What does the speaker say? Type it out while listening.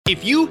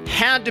If you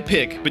had to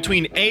pick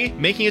between A,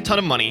 making a ton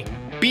of money,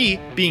 B,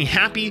 being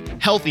happy,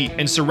 healthy,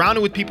 and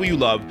surrounded with people you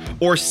love,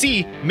 or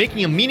C,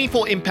 making a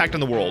meaningful impact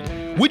on the world,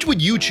 which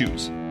would you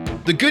choose?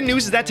 The good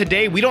news is that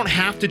today we don't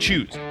have to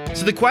choose.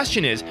 So the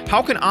question is,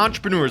 how can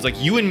entrepreneurs like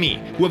you and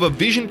me, who have a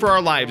vision for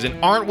our lives and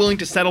aren't willing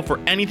to settle for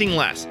anything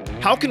less,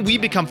 how can we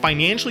become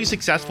financially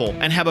successful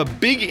and have a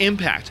big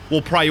impact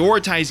while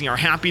prioritizing our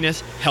happiness,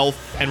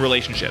 health, and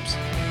relationships?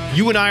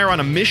 You and I are on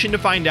a mission to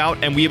find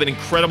out, and we have an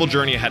incredible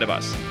journey ahead of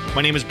us.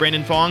 My name is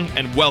Brandon Fong,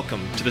 and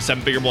welcome to the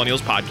Seven Figure Millennials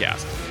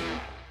Podcast.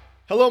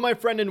 Hello, my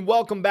friend, and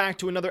welcome back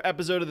to another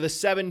episode of the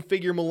Seven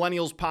Figure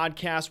Millennials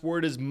Podcast, where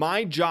it is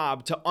my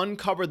job to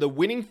uncover the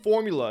winning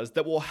formulas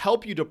that will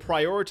help you to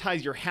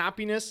prioritize your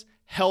happiness,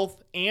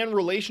 health, and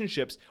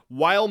relationships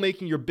while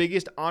making your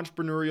biggest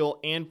entrepreneurial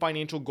and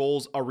financial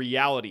goals a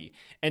reality.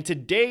 And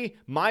today,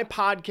 my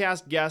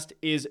podcast guest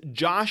is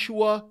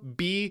Joshua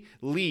B.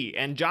 Lee.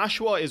 And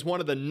Joshua is one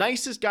of the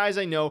nicest guys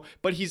I know,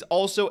 but he's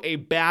also a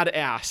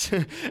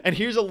badass. And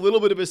here's a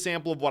little bit of a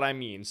sample of what I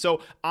mean.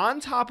 So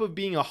on top of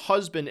being a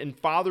husband and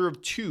father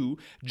of two,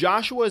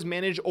 Joshua has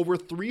managed over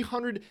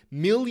 $300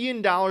 million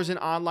in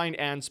online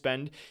ad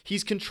spend.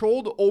 He's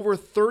controlled over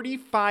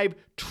 35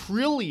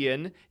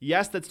 trillion,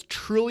 yes, that's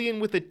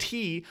trillion with a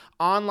T,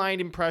 online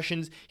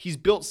impressions. He's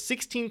built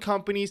 16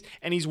 companies,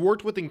 and he's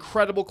worked with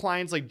incredible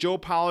clients like Joe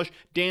Polish,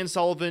 Dan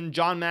Sullivan,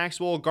 John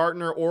Maxwell,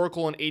 Gartner,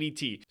 Oracle, and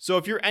ADT. So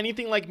if you're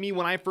anything like me,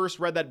 when I first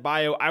read that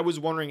bio, I was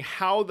wondering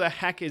how the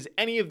heck is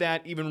any of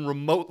that even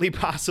remotely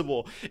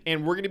possible?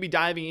 And we're going to be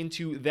diving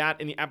into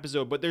that in the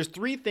episode. But there's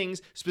three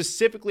things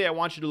specifically I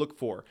want you to look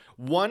for.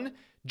 One,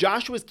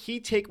 Joshua's key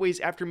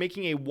takeaways after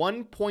making a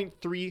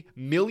 $1.3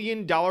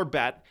 million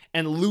bet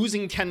and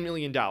losing $10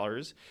 million.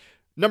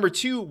 Number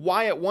two,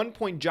 why at one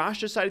point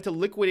Josh decided to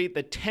liquidate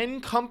the 10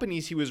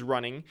 companies he was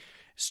running,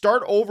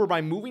 start over by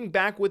moving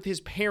back with his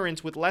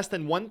parents with less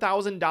than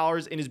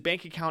 $1,000 in his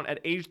bank account at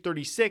age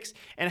 36,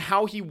 and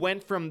how he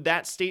went from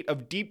that state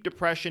of deep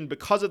depression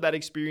because of that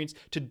experience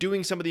to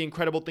doing some of the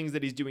incredible things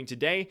that he's doing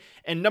today.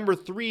 And number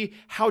three,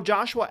 how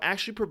Joshua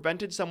actually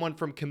prevented someone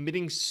from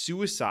committing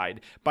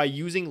suicide by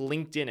using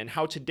LinkedIn, and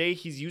how today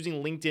he's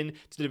using LinkedIn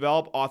to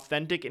develop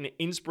authentic and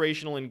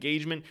inspirational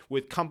engagement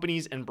with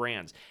companies and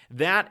brands.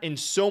 That and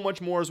so much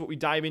more is what we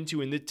dive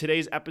into in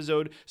today's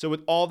episode. So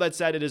with all that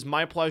said, it is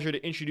my pleasure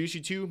to introduce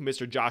you to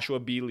Mr. Joshua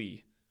B.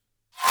 Lee.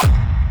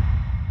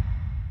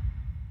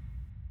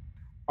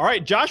 All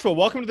right, Joshua,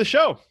 welcome to the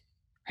show.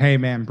 Hey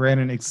man,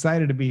 Brandon,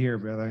 excited to be here,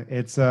 brother.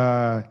 It's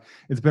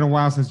been a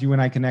while since you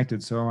and I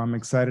connected, so I'm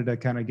excited to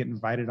kind of get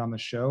invited on the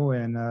show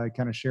and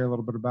kind of share a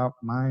little bit about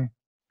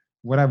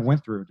what I've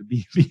went through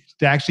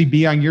to actually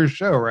be on your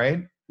show,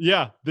 right?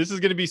 Yeah, this is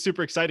going to be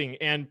super exciting.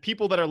 And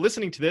people that are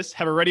listening to this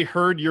have already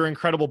heard your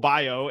incredible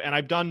bio, and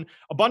I've done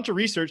a bunch of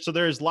research, so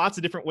there's lots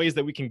of different ways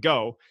that we can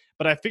go.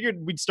 But I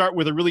figured we'd start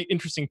with a really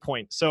interesting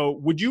point. So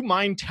would you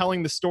mind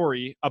telling the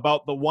story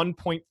about the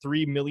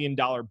 $1.3 million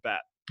bet?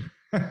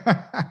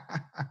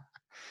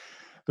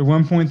 The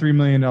 $1.3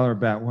 million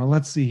bet. Well,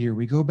 let's see here.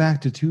 We go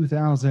back to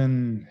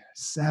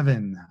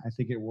 2007, I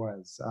think it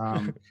was.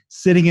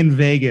 Sitting in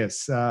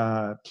Vegas,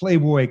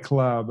 Playboy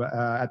Club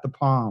at the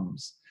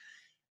Palms.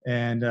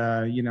 And,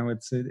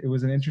 it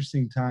was an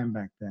interesting time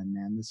back then,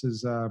 man. This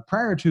is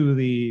prior to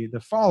the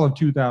fall of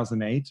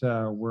 2008,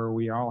 where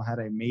we all had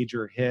a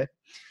major hit.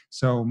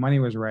 So money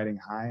was riding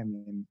high. I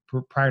mean,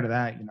 prior to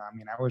that,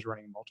 I was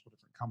running multiple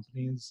different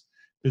companies.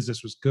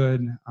 Business was good.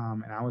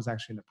 And I was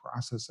actually in the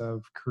process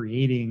of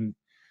creating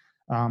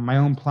my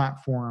own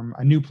platform,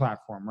 a new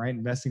platform, right?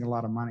 Investing a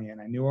lot of money.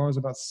 And I knew I was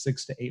about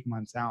 6 to 8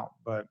 months out,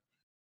 but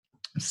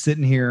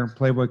sitting here,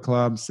 Playboy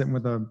Club, sitting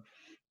with a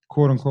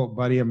quote unquote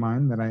buddy of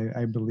mine that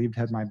I believed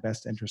had my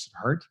best interest at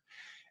heart,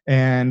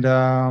 and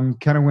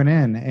kind of went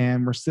in,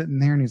 and we're sitting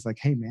there, and he's like,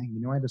 hey man,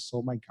 I just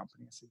sold my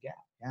company. I said, yeah,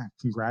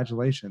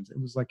 congratulations. It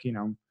was like,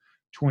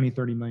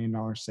 $20-30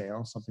 million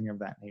sale, something of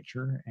that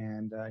nature.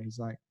 And he's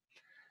like,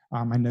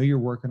 I know you're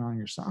working on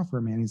your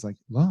software, man. He's like,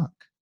 look,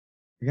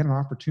 I got an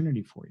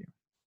opportunity for you.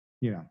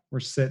 We're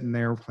sitting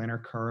there, we're playing our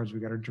cards,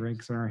 we got our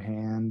drinks in our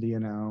hand,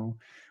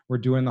 we're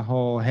doing the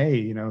whole,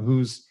 hey,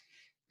 who's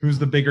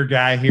the bigger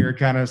guy here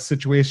kind of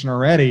situation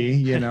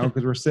already,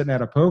 because we're sitting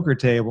at a poker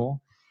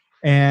table.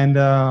 And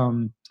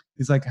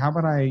he's like, how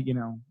about I,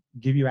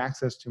 give you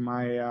access to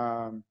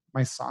my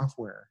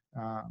software,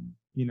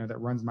 that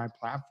runs my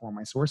platform,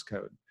 my source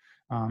code,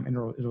 and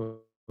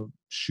it'll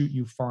shoot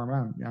you far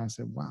around. And I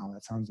said, wow,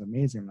 that sounds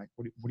amazing. Like,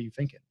 what are you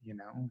thinking?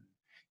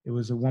 It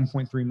was a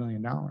 $1.3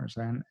 million.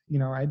 And,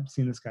 I'd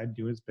seen this guy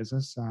do his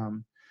business,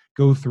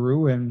 go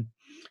through, and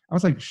I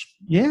was like,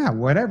 yeah,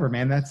 whatever,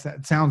 man. That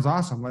sounds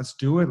awesome. Let's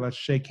do it. Let's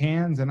shake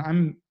hands. And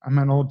I'm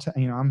an old,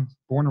 I'm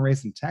born and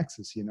raised in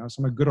Texas, so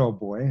I'm a good old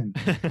boy, and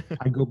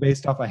I go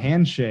based off a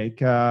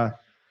handshake.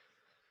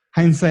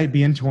 Hindsight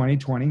being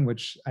 2020,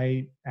 which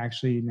I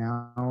actually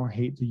now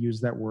hate to use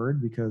that word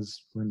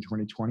because we're in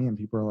 2020 and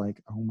people are like,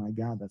 oh my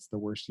God, that's the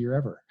worst year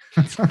ever.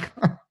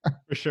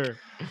 For sure.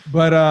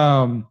 But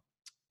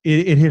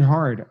it hit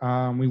hard.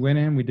 We went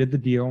in, we did the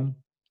deal.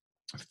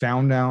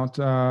 Found out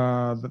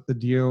that the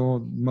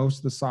deal, most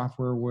of the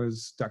software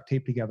was duct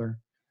taped together,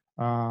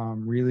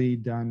 really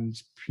done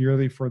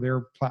purely for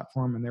their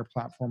platform and their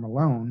platform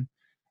alone.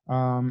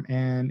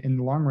 And in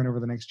the long run, over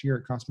the next year,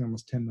 it cost me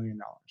almost $10 million.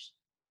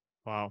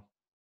 Wow.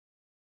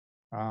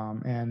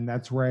 And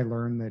that's where I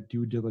learned that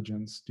due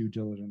diligence,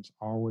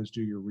 always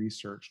do your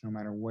research, no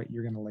matter what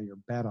you're going to lay your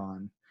bet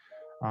on.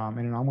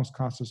 And it almost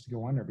cost us to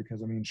go under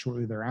because, I mean,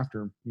 shortly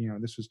thereafter,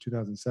 this was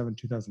 2007,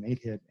 2008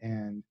 hit.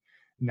 And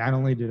not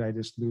only did I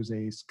just lose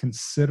a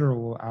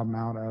considerable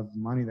amount of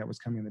money that was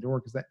coming in the door,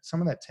 because that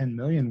some of that 10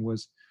 million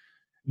was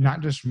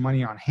not just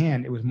money on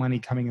hand, it was money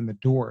coming in the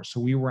door. So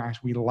we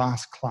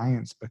lost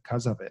clients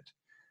because of it.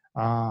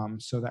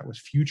 So that was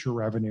future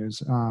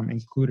revenues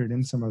included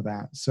in some of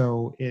that.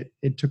 So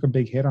it took a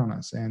big hit on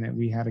us, and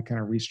we had to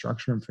kind of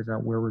restructure and figure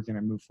out where we're going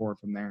to move forward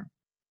from there.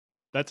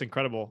 That's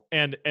incredible.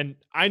 And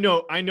I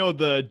know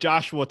the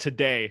Joshua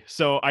today.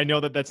 So I know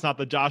that that's not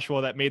the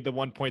Joshua that made the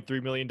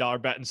 $1.3 million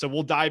bet. And so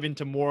we'll dive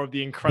into more of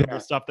the incredible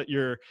stuff that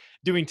you're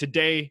doing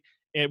today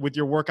and with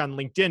your work on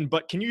LinkedIn.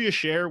 But can you just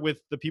share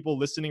with the people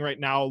listening right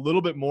now a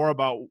little bit more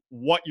about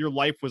what your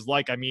life was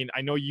like? I mean,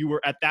 I know you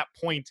were at that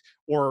point,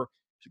 or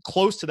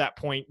close to that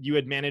point, you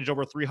had managed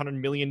over $300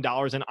 million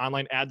in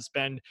online ad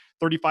spend,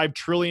 35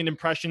 trillion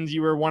impressions.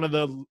 You were one of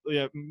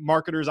the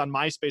marketers on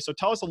MySpace. So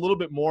tell us a little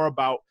bit more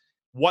about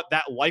what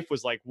that life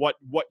was like, what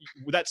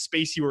that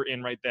space you were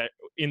in right there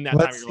in that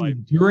time of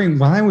your life.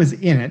 While I was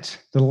in it,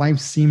 the life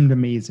seemed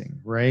amazing,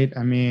 right?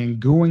 I mean,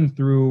 going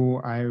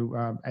through,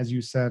 as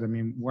you said, I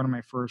mean, one of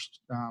my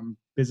first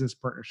business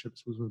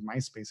partnerships was with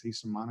MySpace. I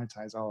used to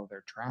monetize all of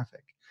their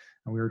traffic,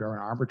 and we were doing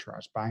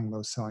arbitrage, buying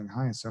low, selling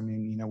high. So I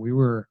mean, we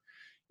were,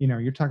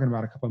 you're talking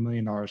about a couple $1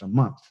 million a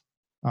month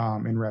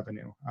in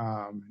revenue,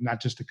 not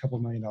just a couple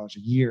 $1 million a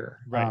year.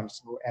 Right.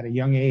 So at a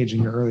young age,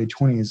 in your early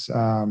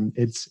 20s,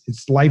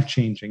 it's life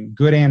changing,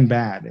 good and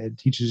bad. It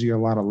teaches you a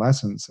lot of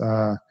lessons.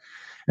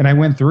 And I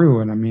went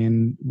through, and I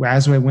mean,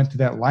 as I went through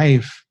that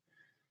life,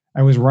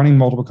 I was running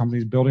multiple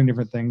companies, building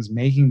different things,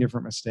 making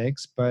different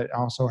mistakes, but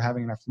also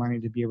having enough money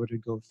to be able to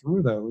go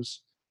through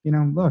those.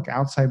 Look,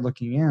 outside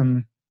looking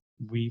in,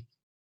 we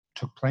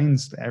took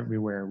planes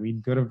everywhere.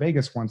 We'd go to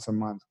Vegas once a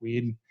month.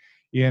 We'd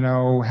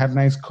have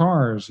nice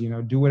cars,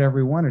 do whatever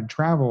we wanted,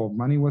 travel.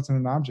 Money wasn't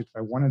an object. If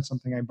I wanted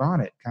something, I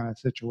bought it, kind of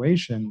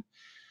situation.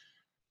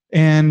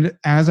 And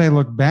as I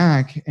look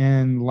back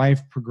and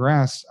life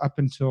progressed up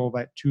until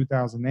that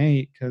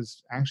 2008,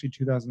 because actually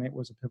 2008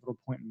 was a pivotal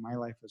point in my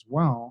life as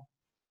well,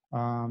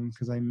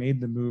 because I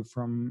made the move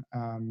from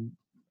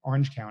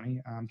Orange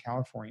County,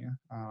 California.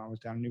 I was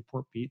down in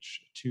Newport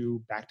Beach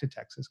back to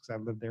Texas, because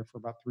I lived there for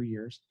about 3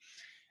 years.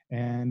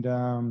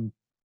 And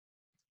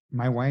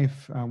my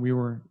wife,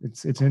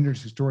 it's an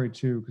interesting story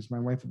too, because my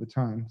wife at the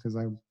time, because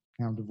I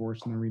now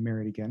divorced and then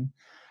remarried again.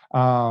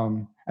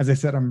 As I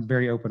said, I'm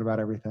very open about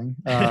everything.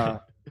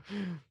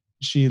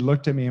 She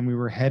looked at me, and we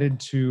were headed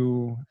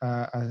to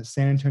a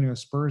San Antonio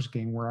Spurs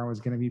game where I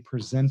was going to be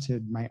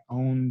presented my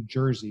own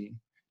jersey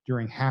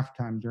during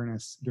halftime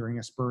during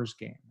a Spurs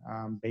game,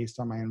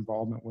 based on my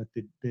involvement with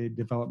the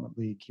development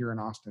league here in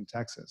Austin,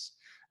 Texas.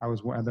 I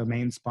was one of the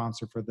main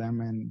sponsor for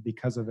them, and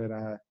because of it,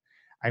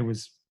 I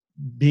was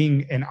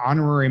being an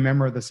honorary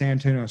member of the San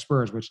Antonio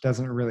Spurs, which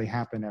doesn't really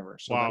happen ever.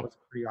 So wow. That was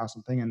a pretty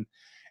awesome thing. And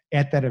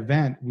at that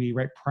event,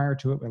 right prior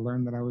to it, I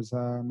learned that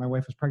my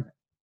wife was pregnant.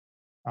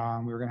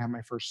 We were going to have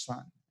my first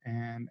son.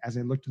 And as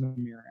I looked in the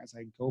mirror, as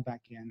I go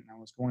back in and I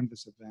was going to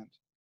this event,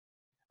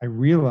 I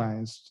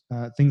realized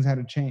things had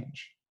to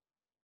change,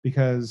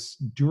 because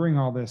during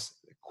all this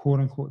quote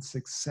unquote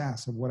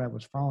success of what I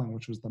was following,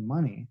 which was the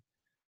money,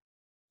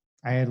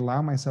 I had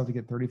allowed myself to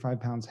get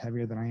 35 pounds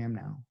heavier than I am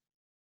now.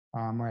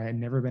 I had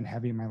never been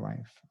heavy in my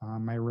life.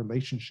 My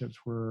relationships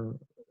were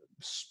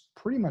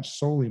pretty much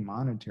solely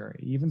monetary.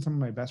 Even some of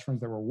my best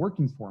friends that were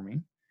working for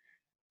me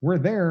were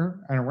there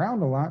and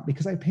around a lot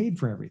because I paid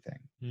for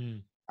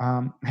everything.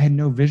 I had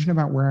no vision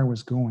about where I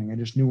was going. I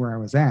just knew where I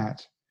was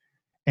at.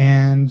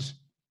 And,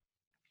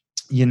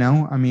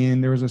 I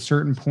mean, there was a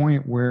certain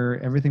point where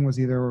everything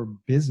was either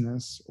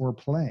business or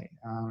play,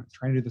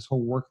 trying to do this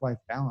whole work-life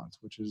balance,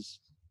 which is,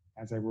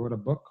 as I wrote a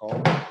book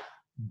called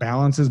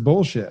Balance is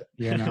Bullshit.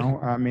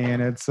 I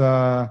mean, it's,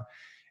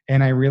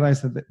 and I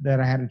realized that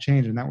I had to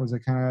change. And that was a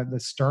kind of the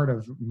start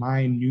of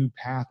my new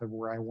path of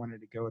where I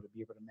wanted to go, to be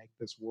able to make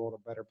this world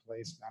a better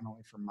place, not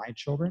only for my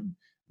children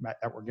that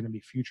were going to be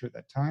future at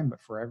that time,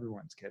 but for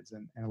everyone's kids,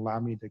 and allow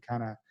me to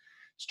kind of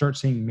start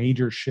seeing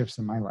major shifts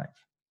in my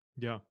life.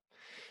 Yeah.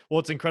 Well,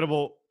 it's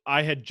incredible.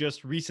 I had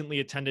just recently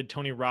attended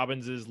Tony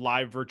Robbins's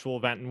live virtual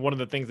event. And one of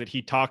the things that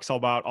he talks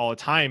about all the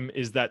time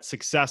is that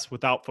success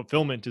without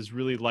fulfillment is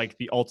really like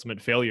the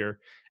ultimate failure.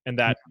 And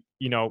that,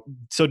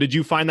 so did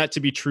you find that to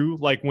be true?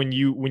 Like when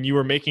you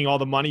were making all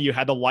the money, you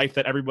had the life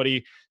that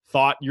everybody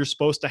thought you're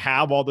supposed to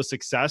have, all the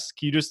success.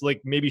 Can you just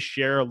like maybe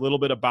share a little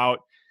bit about,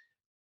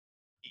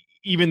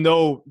 even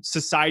though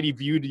society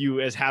viewed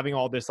you as having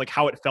all this, like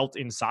how it felt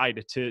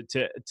inside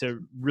to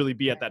really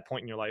be at that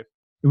point in your life?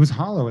 it was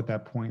hollow at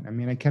that point. I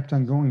mean, I kept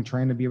on going,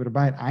 trying to be able to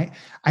buy it.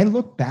 I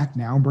look back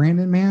now,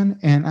 Brandon, man,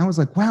 and I was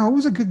like, wow, I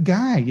was a good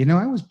guy.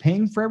 I was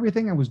paying for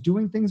everything. I was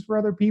doing things for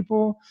other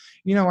people.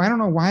 I don't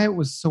know why it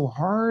was so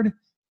hard.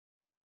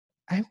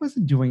 I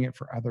wasn't doing it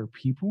for other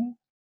people.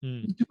 I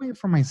Mm, was doing it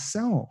for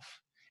myself.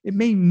 It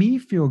made me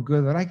feel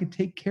good that I could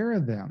take care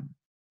of them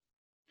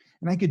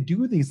and I could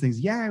do these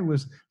things. Yeah, I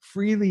was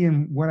freely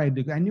in what I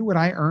did. I knew what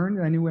I earned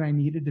and I knew what I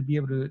needed to be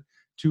able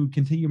to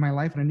continue my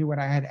life. And I knew what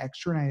I had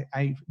extra and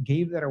I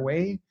gave that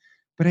away,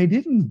 but I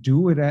didn't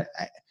do it.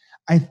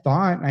 I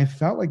thought and I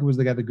felt like it was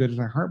the guy that good in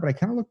my heart, but I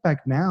kind of look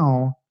back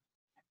now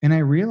and I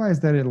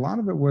realized that a lot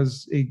of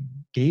it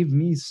gave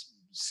me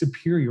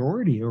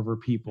superiority over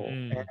people.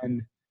 mm,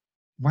 And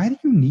why do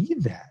you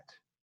need that?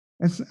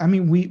 I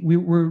mean, we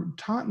were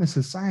taught in the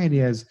society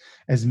as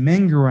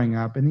men growing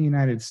up in the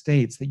United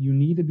States that you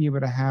need to be able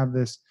to have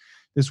this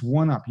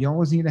one up. You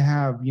always need to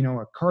have,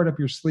 a card up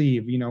your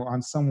sleeve,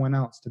 on someone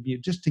else to be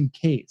just in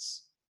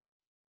case.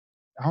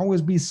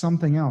 Always be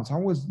something else.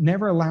 Always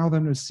never allow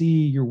them to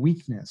see your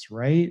weakness,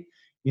 right?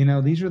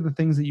 These are the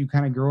things that you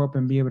kind of grow up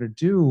and be able to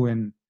do.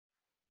 And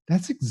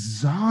that's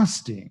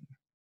exhausting.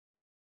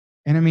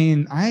 And I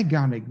mean, I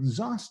got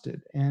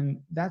exhausted.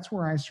 And that's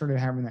where I started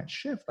having that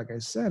shift. Like I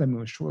said, I mean,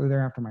 it was shortly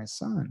thereafter my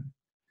son.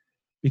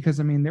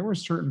 Because I mean, there were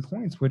certain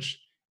points which,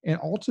 and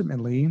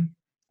ultimately,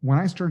 when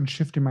I started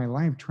shifting my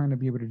life, trying to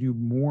be able to do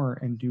more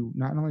and do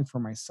not only for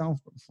myself,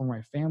 but for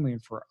my family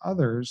and for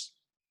others,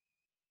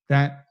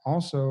 that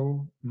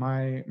also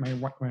my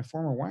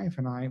former wife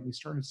and I, we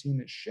started seeing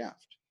this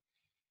shift.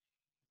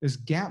 This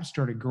gap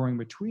started growing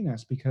between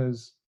us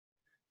because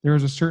there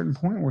was a certain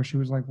point where she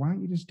was like, why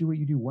don't you just do what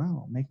you do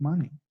well, make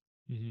money?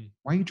 mhm.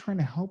 Why are you trying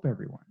to help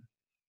everyone?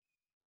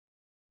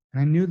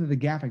 And I knew that the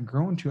gap had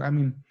grown to, I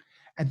mean,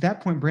 at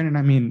that point, Brandon,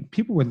 I mean,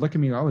 people would look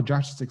at me, oh,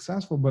 Josh is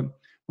successful. But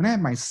when I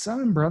had my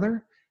son,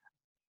 brother,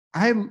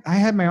 I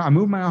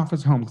moved my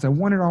office home because I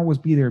wanted to always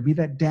be there, be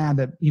that dad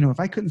that, if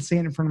I couldn't say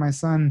it in front of my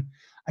son,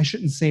 I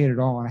shouldn't say it at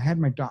all. And I had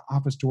my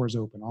office doors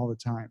open all the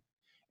time.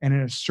 And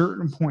at a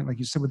certain point, like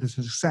you said, with the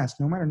success,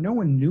 no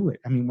one knew it.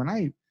 I mean, when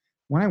I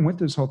went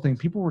through this whole thing,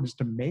 people were just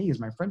amazed.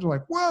 My friends were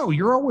like, whoa,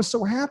 you're always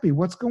so happy.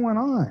 What's going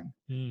on?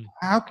 Mm,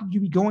 How could you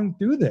be going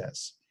through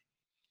this?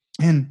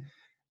 And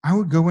I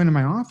would go into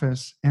my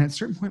office, and at a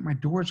certain point, my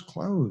doors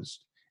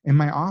closed, and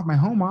my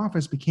home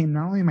office became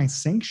not only my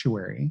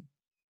sanctuary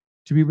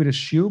to be able to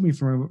shield me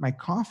from my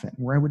coffin,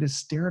 where I would just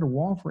stare at a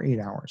wall for 8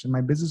 hours, and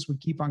my business would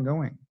keep on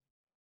going.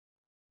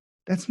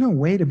 That's no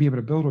way to be able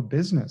to build a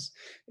business.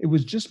 It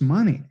was just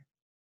money.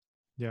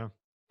 yeah.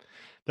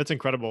 That's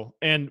incredible.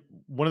 And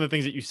one of the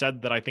things that you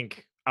said that I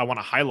think I want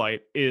to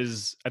highlight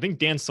is I think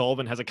Dan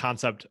Sullivan has a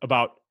concept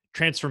about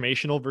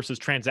transformational versus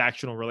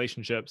transactional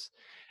relationships.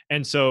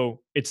 And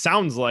so it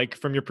sounds like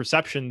from your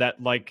perception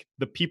that like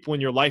the people in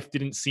your life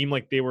didn't seem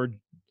like they were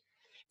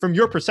from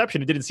your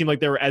perception it didn't seem like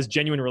they were as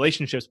genuine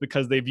relationships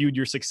because they viewed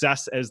your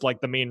success as like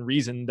the main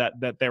reason that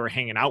they were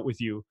hanging out with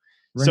you.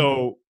 Right?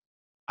 So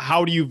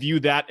how do you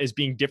view that as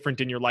being different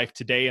in your life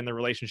today and the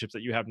relationships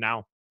that you have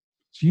now?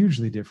 It's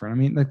hugely different. I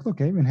mean, like,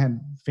 look, I even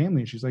had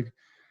family issues. Like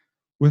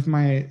with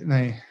my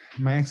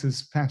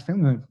ex's past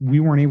family, like, we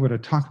weren't able to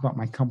talk about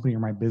my company or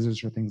my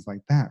business or things like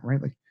that, right?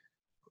 Like,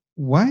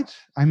 what?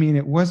 I mean,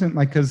 it wasn't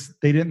like because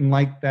they didn't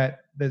like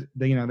that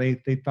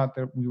they thought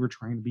that we were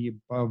trying to be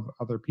above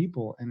other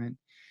people, and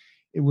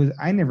it was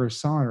I never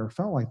saw it or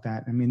felt like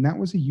that. I mean, that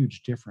was a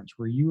huge difference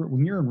where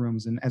when you're in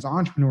rooms, and as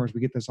entrepreneurs,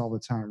 we get this all the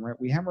time, right?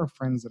 We have our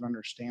friends that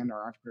understand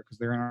our entrepreneur because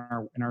they're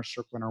in our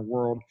circle, in our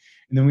world,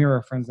 and then we have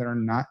our friends that are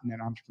not in that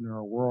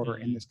entrepreneurial world or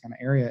in Mm, this kind of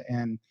area,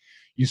 and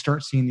you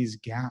start seeing these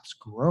gaps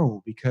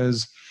grow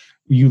because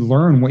you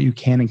learn what you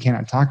can and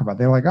cannot talk about.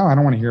 They're like, oh, I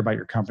don't want to hear about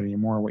your company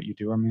anymore, what you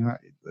do. I mean,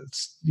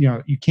 it's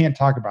you can't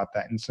talk about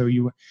that, and so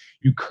you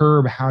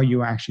curb how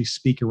you actually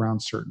speak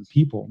around certain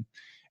people.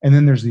 And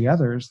then there's the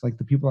others, like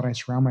the people that I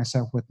surround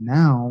myself with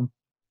now,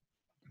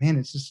 man,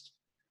 it's just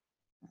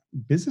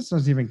business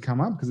doesn't even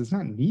come up because it's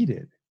not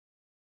needed.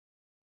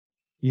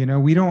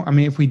 We don't, I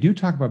mean, if we do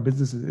talk about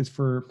business, it's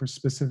for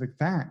specific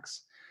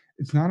facts.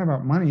 It's not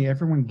about money.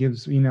 Everyone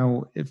gives,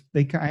 if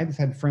I just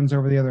had friends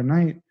over the other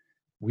night.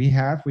 We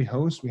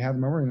host, we have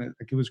them over, and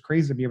it was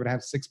crazy to be able to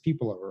have 6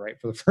 people over, right,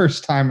 for the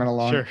first time in a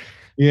long, sure.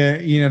 yeah,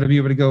 to be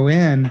able to go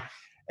in.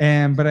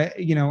 But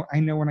I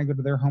know when I go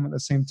to their home at the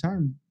same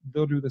time,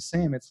 they'll do the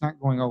same. It's not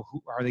going, oh,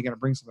 are they going to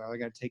bring something? Are they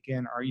going to take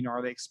in?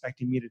 Are they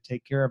expecting me to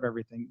take care of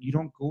everything? You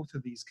don't go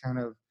through these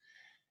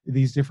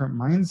different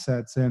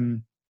mindsets.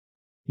 And,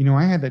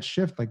 I had that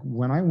shift, like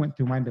when I went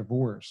through my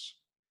divorce,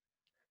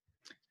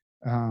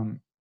 um,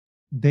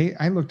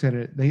 I looked at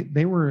it,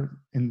 they were,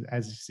 and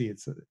as you see,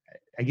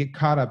 I get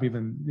caught up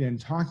even in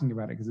talking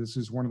about it because this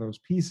is one of those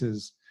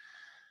pieces.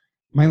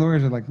 My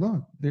lawyers are like,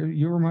 look,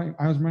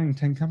 I was running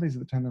 10 companies at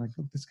the time. They're like,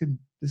 look, this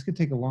could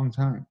take a long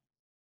time.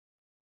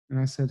 And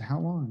I said, how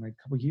long? Like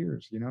a couple of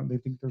years. They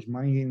think there's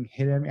money getting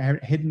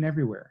hidden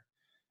everywhere.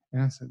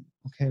 And I said,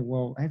 okay,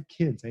 well, I have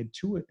kids. I had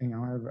two.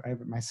 I have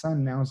my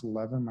son now is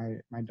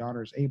 11. My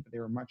daughter's 8, but they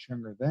were much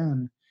younger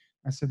then.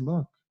 I said,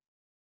 look,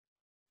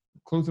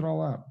 close it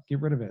all up, get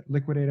rid of it,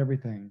 liquidate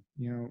everything,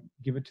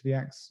 give it to the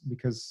X,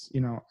 because,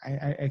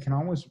 I can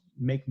always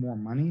make more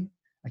money.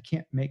 I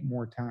can't make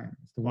more time.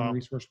 It's the one Wow.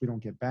 resource we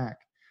don't get back.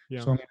 Yeah.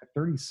 So I mean, at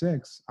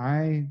 36,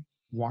 I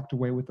walked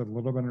away with a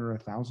little bit under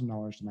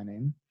 $1,000 to my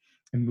name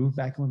and moved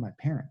back in with my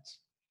parents.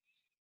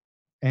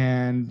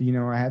 And,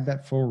 I had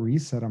that full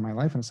reset on my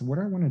life. And I said, what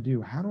do I want to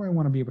do? How do I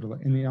want to be able to,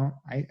 and,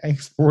 I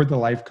explored the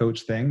life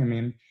coach thing. I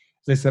mean,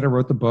 as I said, I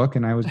wrote the book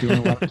and I was doing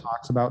a lot of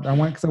talks about,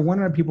 because I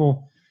wanted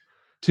people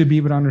to be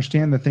able to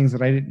understand the things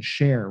that I didn't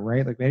share,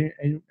 right? Like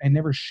I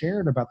never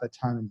shared about the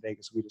time in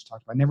Vegas we just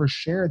talked about. I never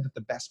shared that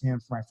the best man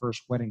for my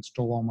first wedding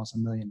stole almost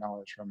 $1 million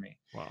from me.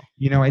 Wow.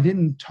 I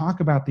didn't talk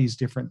about these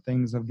different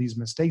things of these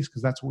mistakes,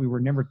 because that's what we were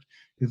never,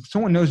 if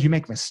someone knows you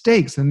make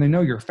mistakes, then they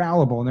know you're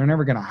fallible and they're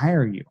never going to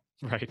hire you.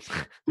 Right.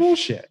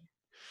 Bullshit.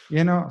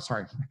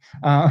 Sorry.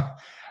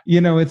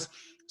 It's,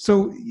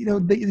 so,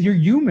 you're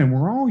human.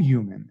 We're all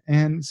human.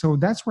 And so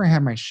that's where I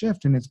had my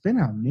shift. And it's been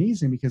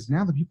amazing, because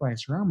now the people I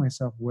surround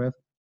myself with,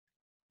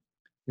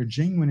 they're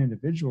genuine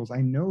individuals. I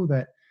know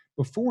that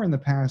before, in the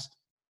past,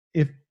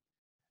 if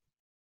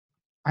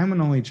I'm an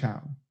only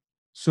child,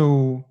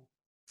 so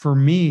for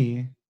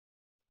me,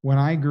 when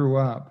I grew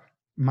up,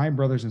 my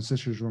brothers and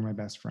sisters were my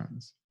best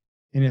friends.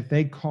 And if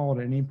they called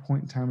at any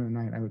point in time of the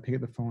night, I would pick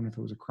up the phone. If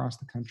it was across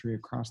the country,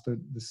 across the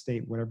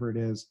state, whatever it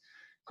is,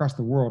 across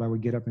the world, I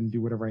would get up and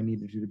do whatever I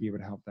needed to do to be able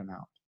to help them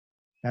out.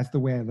 That's the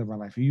way I live my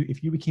life.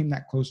 If you became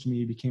that close to me,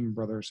 you became a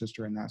brother or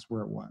sister, and that's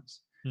where it was.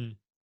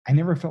 I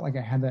never felt like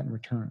I had that in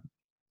return.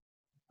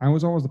 I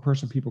was always the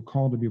person people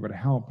called to be able to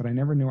help, but I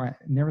never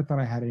thought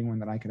I had anyone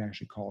that I could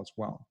actually call as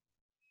well,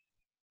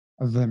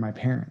 other than my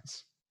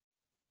parents.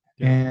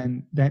 Yeah.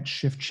 And that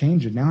shift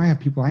changed it. Now I have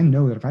people I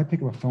know that if I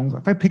pick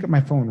up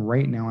my phone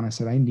right now and I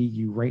said, I need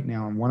you right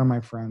now, and one of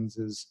my friends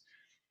is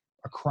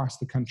across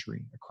the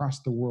country, across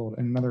the world,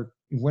 and another,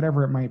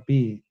 whatever it might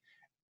be,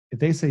 if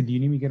they say, do you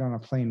need me to get on a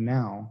plane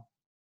now?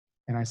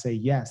 And I say,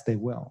 yes, they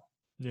will.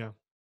 Yeah.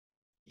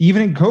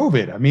 Even in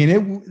COVID, I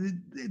mean,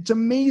 it's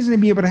amazing to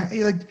be able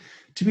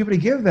to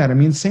give that. I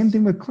mean, same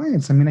thing with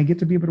clients. I mean, I get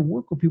to be able to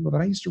work with people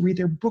that I used to read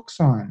their books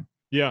on.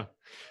 Yeah.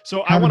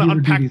 So I want to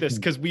unpack this,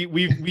 because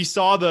we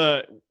saw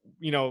a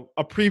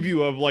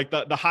preview of like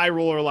the high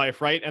roller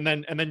life, right? And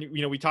then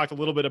we talked a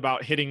little bit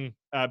about hitting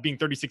being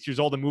 36 years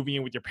old and moving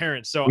in with your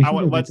parents. So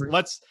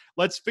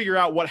let's figure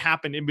out what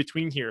happened in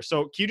between here.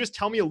 So can you just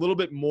tell me a little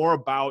bit more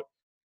about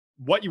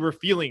what you were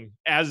feeling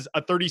as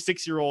a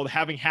 36-year-old,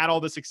 having had all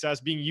the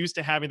success, being used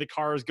to having the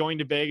cars, going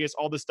to Vegas,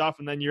 all this stuff,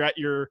 and then you're at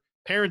your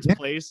parents'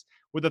 place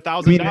with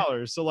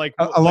 $1,000. So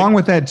along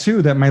with that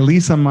too, that my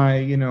lease on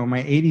my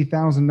my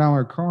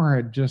 $80,000 car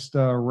had just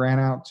ran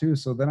out too.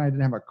 So then I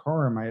didn't have a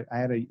car, and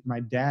my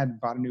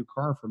dad bought a new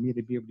car for me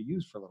to be able to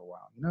use for a little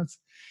while.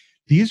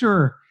 These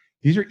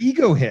are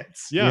ego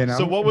hits. Yeah.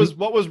 So what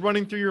was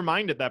running through your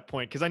mind at that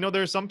point? Because I know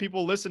there's some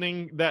people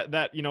listening that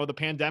the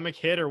pandemic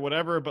hit or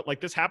whatever, but like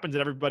this happens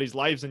in everybody's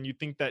lives, and you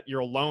think that you're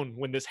alone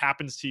when this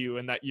happens to you,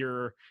 and that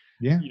you're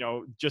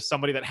just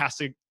somebody that has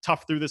to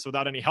tough through this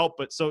without any help.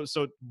 But so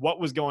what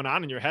was going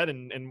on in your head,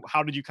 and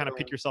how did you kind of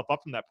pick yourself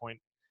up from that point?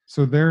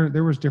 So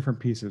there was different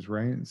pieces,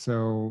 right?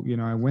 So,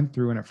 I went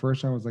through, and at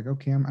first I was like,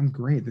 okay, I'm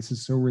great. This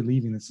is so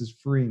relieving. This is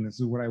freeing. This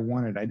is what I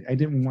wanted. I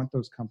didn't want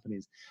those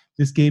companies.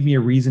 This gave me a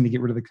reason to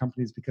get rid of the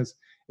companies, because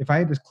if I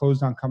had just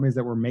closed down companies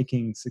that were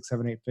making 6,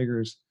 7, 8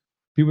 figures,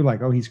 people were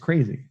like, oh, he's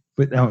crazy.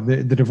 But no,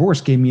 the divorce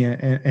gave me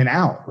an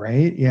out,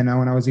 right? And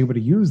I was able to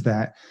use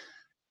that.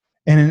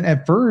 And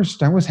at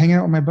first I was hanging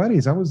out with my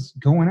buddies. I was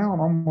going out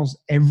almost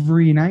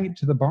every night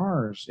to the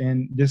bars,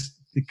 and just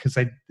because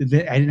I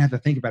didn't have to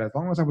think about it. As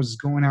long as I was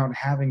going out and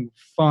having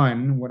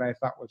fun, what I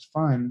thought was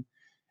fun,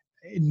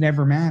 it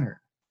never mattered.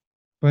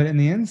 But in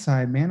the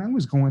inside, man, I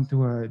was going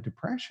through a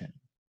depression.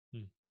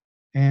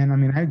 And I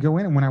mean, I'd go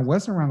in, and when I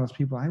wasn't around those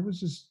people, I was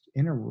just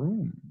in a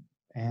room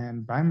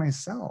and by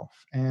myself.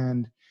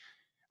 And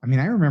I mean,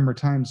 I remember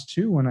times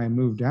too when I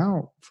moved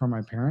out from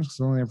my parents,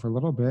 because I was only there for a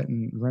little bit,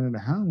 and rented a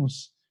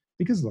house.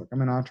 Because look,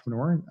 I'm an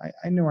entrepreneur.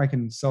 I know I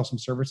can sell some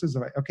services.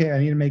 I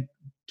need to make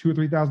 $2,000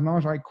 or $3,000. All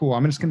right, cool.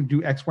 I'm just going to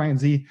do X, Y, and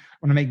Z.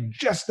 I'm going to make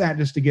just that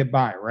just to get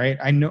by, right?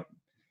 I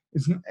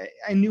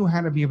knew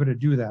how to be able to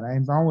do that.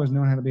 I've always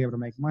known how to be able to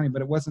make money,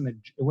 but it wasn't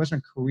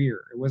a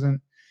career. It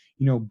wasn't,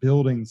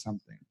 building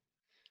something.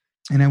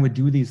 And I would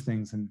do these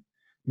things. And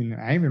I mean,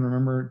 I even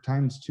remember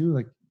times too,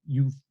 like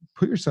you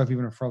put yourself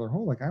even a further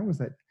hole. Like I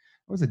was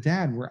a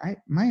dad where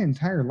my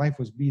entire life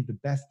was be the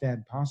best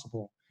dad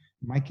possible.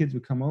 My kids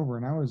would come over,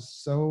 and I was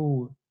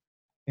so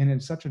in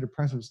such a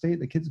depressive state.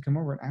 The kids would come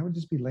over, and I would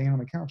just be laying on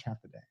the couch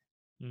half the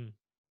day.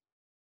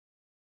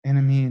 And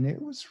I mean, it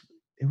was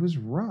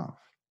rough.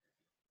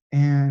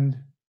 And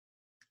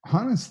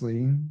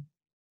honestly,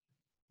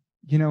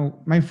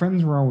 my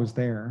friends were always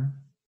there,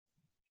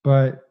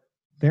 but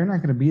they're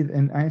not going to be,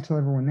 and I tell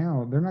everyone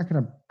now, they're not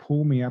going to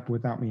pull me up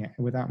without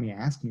me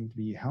asking to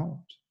be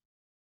helped.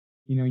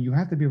 You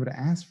have to be able to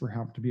ask for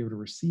help to be able to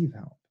receive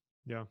help.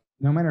 Yeah.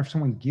 No matter if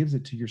someone gives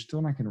it to you, you're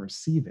still not going to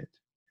receive it.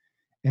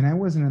 And I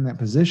wasn't in that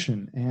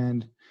position.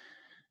 And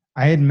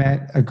I had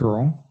met a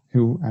girl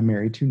who I'm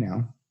married to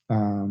now.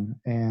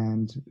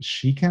 And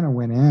she kind of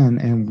went in,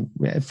 and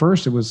at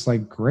first it was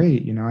like,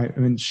 great. I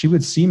mean, she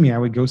would see me, I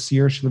would go see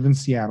her. She lived in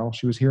Seattle.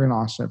 She was here in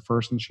Austin at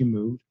first, and she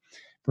moved.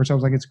 First, I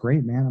was like, it's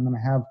great, man.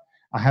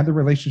 I have the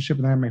relationship,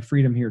 and I have my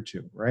freedom here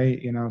too.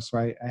 Right.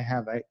 So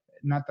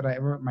not that I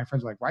ever, my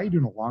friends are like, why are you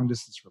doing a long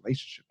distance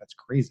relationship? That's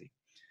crazy.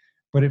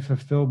 But it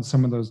fulfilled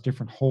some of those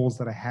different holes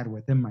that I had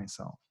within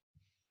myself.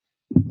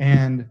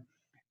 And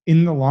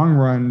in the long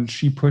run,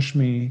 she pushed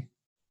me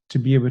to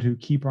be able to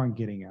keep on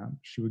getting up.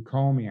 She would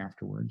call me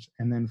afterwards.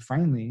 And then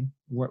finally,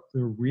 what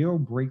the real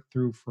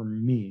breakthrough for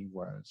me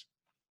was,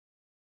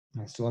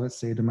 I still have it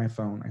saved in my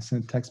phone. I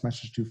sent a text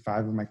message to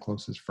 5 of my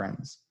closest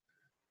friends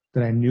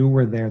that I knew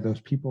were there,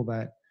 those people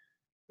that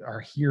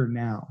are here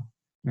now.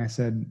 And I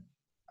said,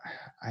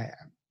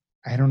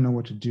 I don't know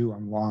what to do.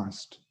 I'm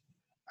lost.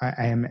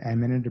 I'm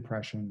in a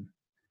depression.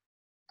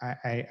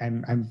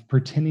 I'm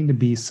pretending to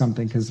be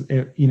something, because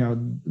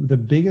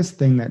the biggest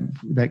thing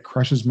that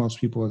crushes most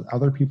people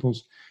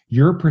is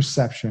your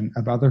perception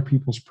of other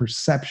people's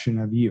perception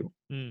of you.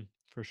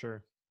 For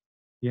sure.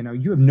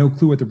 You have no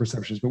clue what the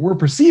perception is, but we're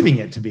perceiving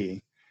it to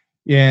be.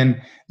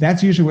 And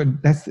that's usually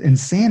that's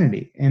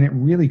insanity. And it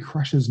really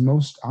crushes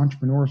most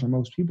entrepreneurs and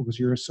most people, because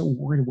you're so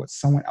worried what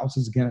someone else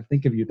is going to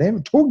think of you. They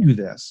haven't told you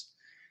this.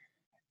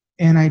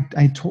 And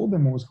I told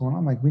them what was going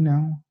on. Like, we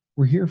know,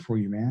 we're here for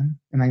you, man.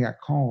 And I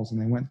got calls,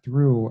 and they went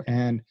through.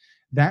 And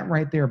that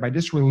right there, by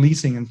just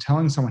releasing and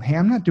telling someone, hey,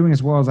 I'm not doing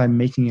as well as I'm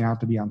making it out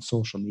to be on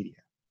social media.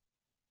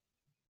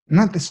 I'm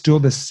not still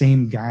the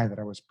same guy that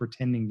I was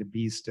pretending to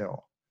be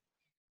still.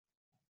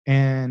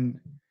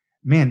 And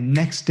man,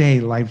 next day,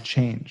 life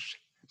changed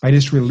by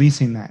just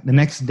releasing that. The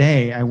next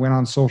day, I went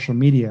on social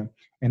media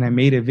and I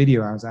made a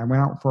video. I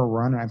went out for a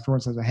run, and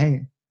afterwards I said,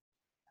 hey,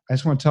 I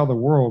just want to tell the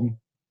world.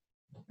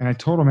 And I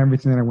told them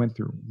everything that I went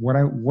through,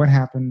 what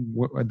happened,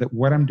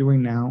 what I'm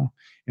doing now.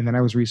 And then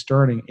I was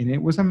restarting. And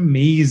it was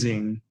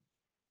amazing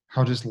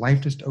how just life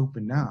just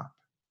opened up,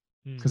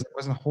 because I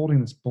wasn't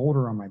holding this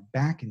boulder on my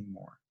back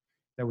anymore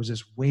that was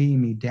just weighing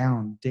me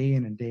down day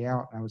in and day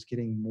out. And I was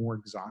getting more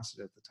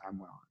exhausted as the time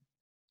went on.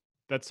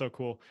 That's so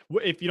cool.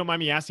 If you don't mind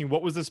me asking,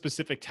 what was the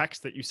specific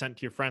text that you sent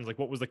to your friends? Like,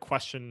 what was the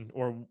question,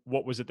 or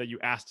what was it that you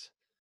asked?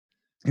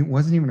 It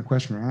wasn't even a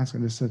question I asked. I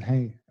just said,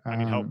 hey, I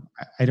need help.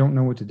 I don't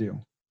know what to do.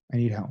 I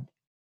need help.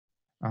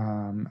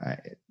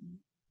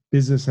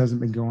 Business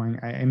hasn't been going.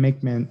 I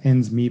make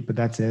ends meet, but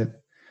that's it.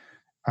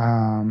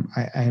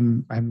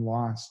 I'm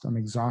lost. I'm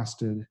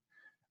exhausted.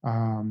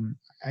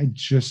 I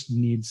just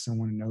need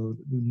someone to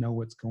know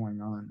what's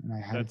going on. And I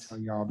had to tell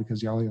y'all,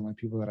 because y'all are the only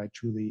people that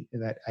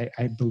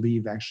I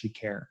believe actually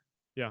care.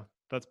 Yeah,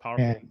 that's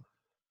powerful. And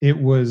it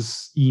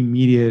was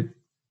immediate.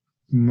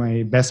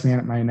 My best man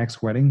at my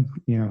next wedding,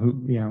 we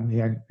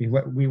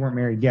weren't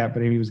married yet,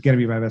 but he was going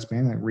to be my best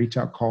man. Like, reach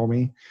out, call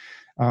me.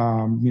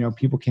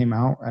 People came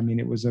out. I mean,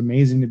 it was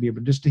amazing to be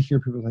able just to hear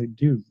people like,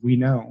 dude, we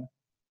know,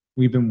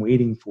 we've been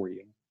waiting for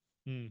you.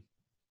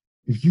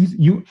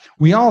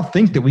 We all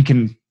think that we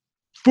can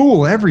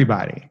fool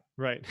everybody.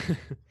 Right.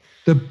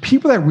 The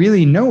people that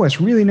really know us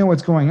really know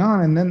what's going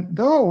on, and then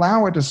they'll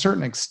allow it to a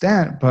certain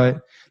extent,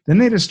 but then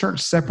they just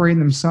start separating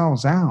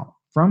themselves out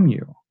from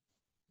you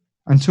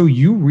until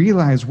you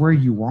realize where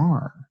you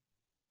are.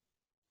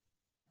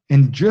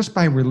 And just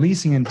by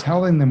releasing and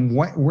telling them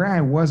where I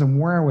was and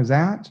where I was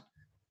at,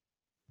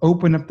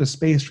 open up the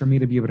space for me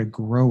to be able to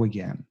grow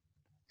again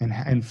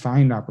and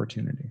find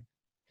opportunity.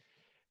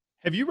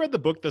 Have you read the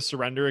book, The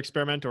Surrender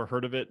Experiment, or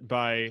heard of it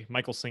by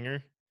Michael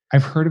Singer?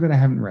 I've heard of it. I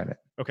haven't read it.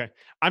 Okay.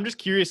 I'm just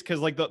curious, because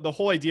like the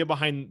whole idea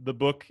behind the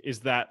book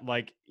is that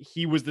like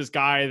he was this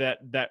guy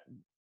that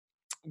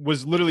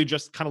was literally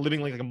just kind of living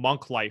like a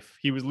monk life.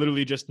 He was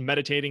literally just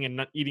meditating and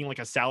not eating like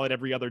a salad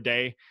every other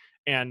day.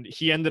 And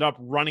he ended up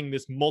running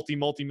this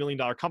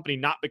multi-million-dollar company,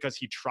 not because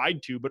he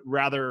tried to, but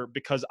rather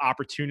because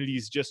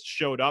opportunities just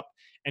showed up,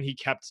 and he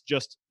kept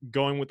just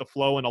going with the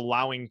flow and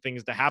allowing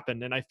things to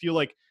happen. And I feel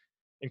like,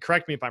 and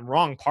correct me if I'm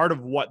wrong, part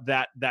of what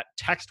that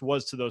text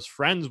was to those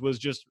friends was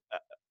just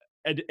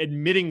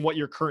admitting what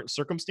your current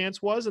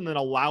circumstance was, and then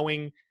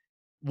allowing,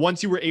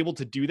 once you were able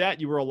to do that,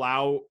 you were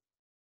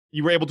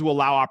able to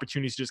allow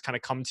opportunities to just kind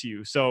of come to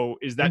you. So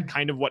is that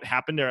kind of what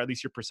happened, or at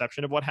least your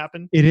perception of what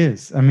happened? It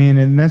is. I mean,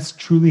 and that's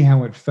truly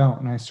how it felt.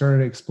 And I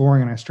started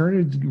exploring, and I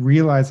started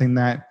realizing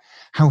that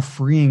how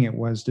freeing it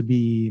was to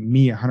be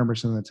me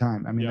 100% of the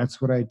time. I mean, That's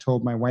what I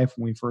told my wife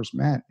when we first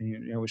met.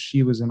 And,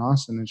 she was in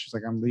Austin, and she's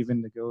like, I'm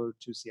leaving to go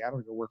to Seattle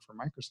to go work for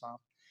Microsoft.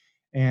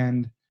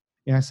 And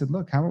I said,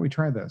 look, how about we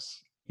try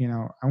this?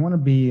 I want to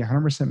be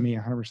 100% me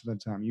 100% of the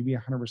time. You be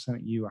 100%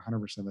 you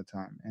 100% of the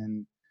time.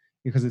 And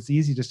because it's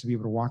easy just to be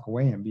able to walk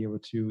away and be able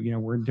to,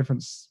 we're in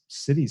different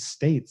cities,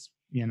 states,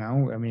 I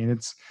mean,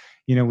 it's,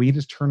 we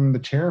just turn the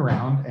chair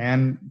around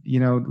and,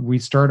 we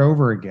start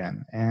over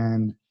again.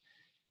 And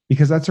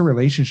because that's a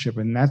relationship,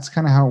 and that's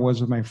kind of how it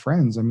was with my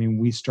friends. I mean,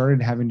 we started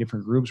having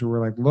different groups where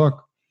we're like,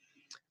 look,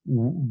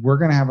 we're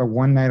going to have a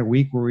one night a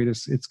week where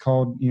it's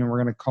called,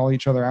 we're going to call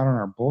each other out on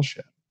our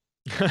bullshit.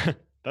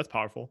 That's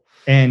powerful.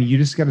 And you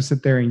just got to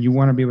sit there and you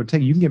want to be able to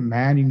take it. You can get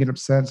mad, you can get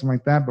upset, something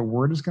like that, but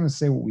we're just going to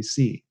say what we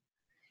see.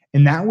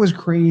 And that was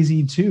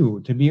crazy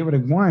too, to be able to,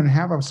 one,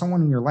 have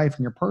someone in your life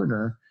and your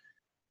partner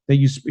that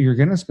you're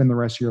going to spend the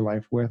rest of your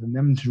life with, and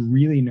them to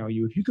really know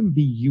you. If you can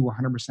be you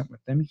 100%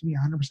 with them, you can be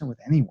 100% with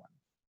anyone.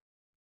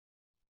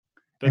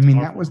 That's that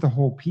powerful. was the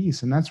whole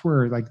piece. And that's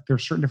where, like,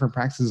 there's certain different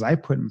practices I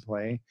put in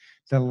play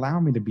that allow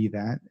me to be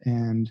that.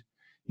 And,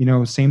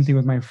 same thing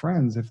with my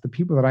friends. If the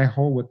people that I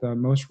hold with the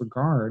most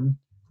regard,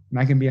 and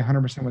I can be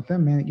 100% with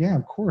them, man, yeah,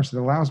 of course, it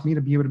allows me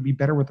to be able to be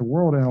better with the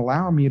world and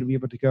allow me to be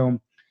able to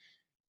go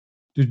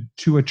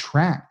to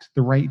attract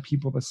the right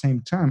people at the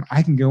same time.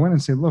 I can go in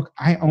and say, look,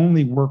 I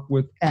only work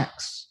with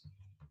X.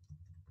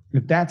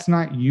 If that's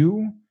not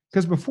you,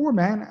 because before,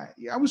 man,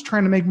 I was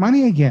trying to make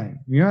money again.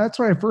 That's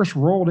what I first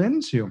rolled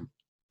into.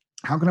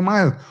 How can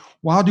well,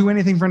 I'll do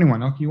anything for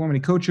anyone. Okay, you want me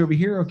to coach over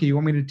here? Okay, you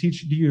want me to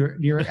teach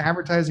your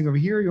advertising over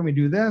here? You want me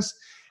to do this?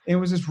 And it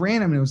was just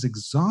random and it was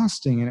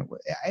exhausting. And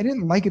I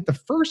didn't like it the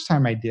first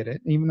time I did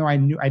it, even though I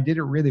knew I did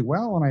it really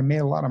well and I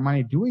made a lot of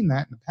money doing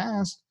that in the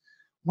past.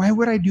 Why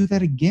would I do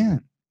that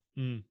again?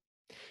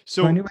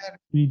 So I knew I had to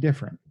be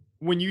different.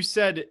 When you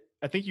said,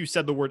 I think you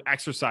said the word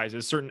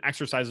exercises, certain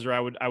exercises, or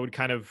I would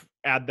kind of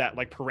add that,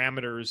 like,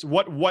 parameters.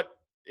 What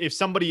if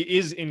somebody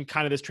is in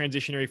kind of this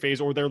transitionary phase,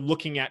 or they're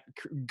looking at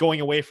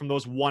going away from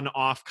those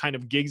one-off kind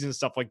of gigs and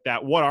stuff like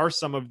that, what are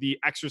some of the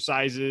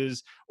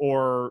exercises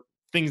or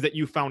things that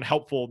you found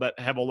helpful that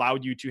have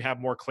allowed you to have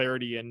more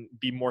clarity and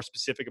be more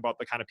specific about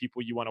the kind of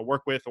people you want to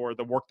work with or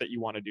the work that you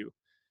want to do?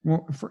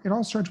 Well, it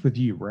all starts with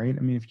you, right? I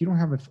mean, if you don't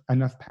have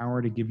enough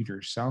power to give you to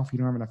yourself, you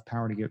don't have enough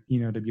power to give,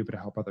 to be able to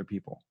help other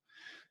people.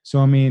 So,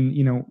 I mean,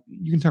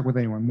 you can talk with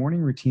anyone. Morning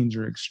routines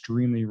are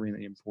extremely,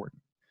 really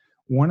important.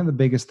 One of the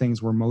biggest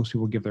things where most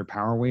people give their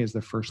power away is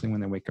the first thing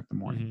when they wake up in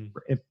the morning.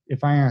 Mm-hmm.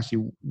 If I ask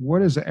you, what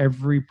does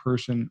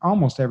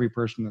almost every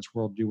person in this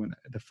world do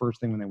the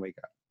first thing when they wake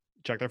up?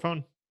 Check their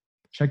phone.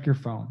 Check your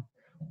phone.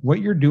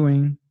 What you're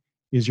doing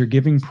is you're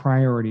giving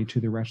priority to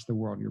the rest of the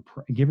world. You're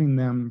giving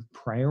them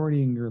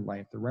priority in your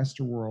life, the rest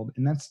of the world,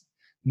 and that's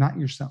not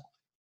yourself.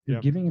 You're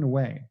giving it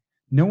away.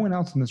 No one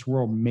else in this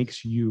world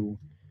makes you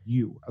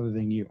other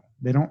than you.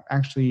 They don't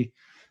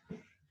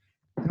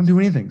do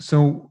anything.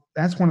 So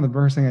that's one of the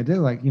first things I did,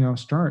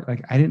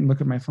 I didn't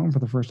look at my phone for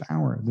the first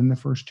hour, then the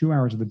first 2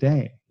 hours of the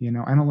day.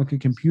 I don't look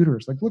at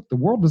computers. Look, the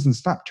world doesn't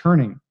stop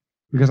turning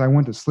because I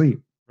went to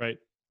sleep. Right.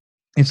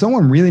 If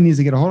someone really needs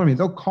to get a hold of me,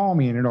 they'll call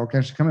me and it'll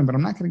actually come in, but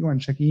I'm not going to go and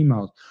check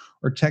emails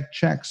or check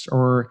checks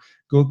or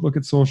go look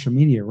at social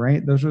media,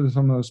 right? Those are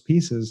some of those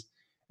pieces.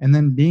 And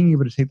then being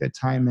able to take that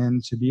time in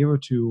to be able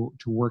to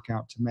work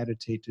out, to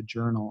meditate, to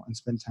journal, and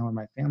spend time with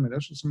my family.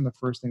 Those are some of the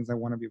first things I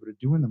want to be able to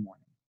do in the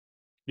morning.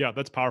 Yeah,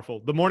 that's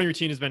powerful. The morning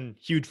routine has been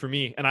huge for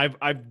me. And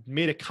I've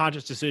made a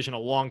conscious decision a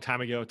long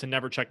time ago to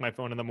never check my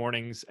phone in the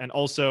mornings, and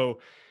also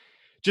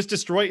just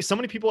destroy. So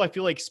many people, I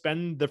feel like,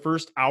 spend the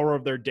first hour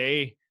of their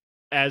day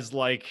as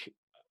like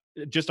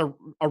just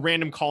a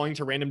random calling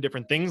to random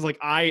different things. Like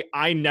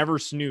I never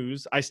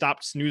snooze. I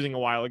stopped snoozing a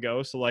while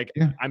ago. So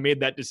I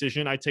made that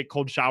decision. I take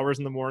cold showers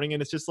in the morning,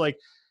 and it's just like,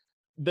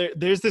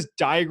 there's this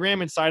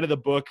diagram inside of the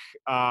book,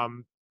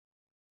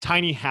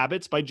 Tiny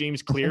Habits by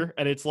James Clear.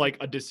 And it's like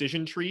a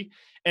decision tree.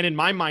 And in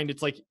my mind,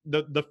 it's like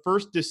the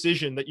first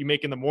decision that you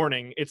make in the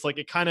morning, it's like,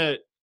 it kind of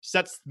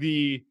sets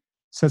the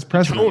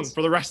tone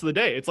for the rest of the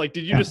day. It's like,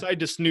 did you decide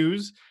to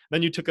snooze?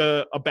 Then you took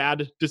a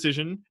bad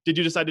decision. Did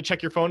you decide to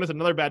check your phone? It's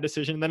another bad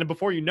decision. And then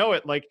before you know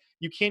it, like,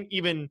 you can't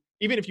even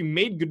if you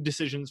made good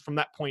decisions from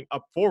that point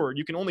up forward,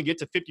 you can only get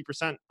to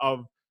 50%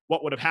 of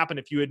what would have happened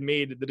if you had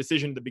made the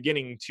decision at the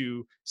beginning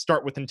to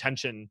start with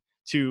intention,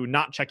 to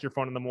not check your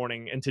phone in the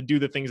morning, and to do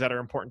the things that are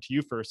important to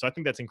you first. So I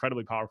think that's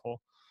incredibly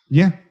powerful.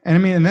 Yeah. And I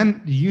mean, and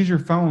then you use your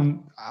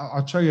phone.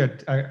 I'll show you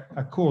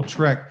a cool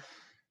trick.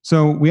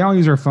 So we all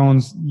use our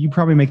phones. You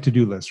probably make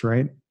to-do lists,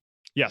 right?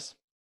 Yes.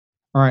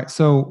 All right.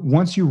 So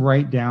once you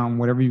write down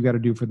whatever you got to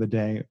do for the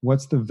day,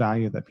 what's the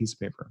value of that piece of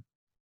paper?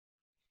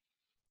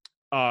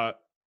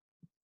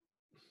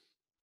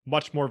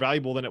 Much more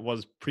valuable than it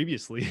was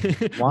previously.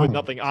 Why? With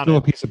nothing on Still it.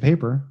 A piece of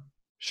paper.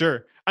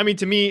 Sure. I mean,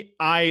 to me,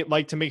 I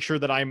like to make sure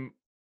that I'm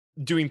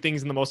doing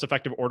things in the most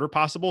effective order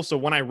possible. So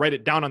when I write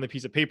it down on the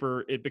piece of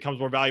paper, it becomes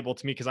more valuable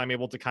to me because I'm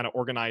able to kind of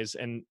organize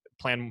and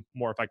plan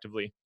more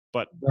effectively.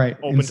 But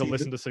open to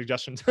listen to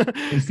suggestions.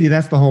 And see,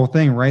 that's the whole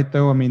thing, right?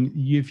 Though, I mean,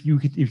 if you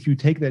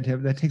take that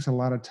tip, that takes a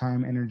lot of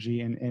time,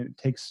 energy, and it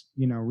takes,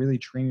 really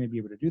training to be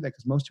able to do that.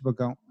 Because most people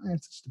go,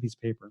 it's just a piece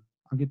of paper.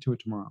 I'll get to it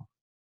tomorrow.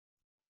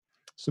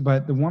 So,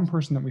 but the one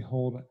person that we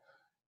hold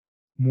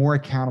more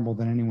accountable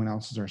than anyone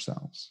else is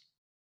ourselves.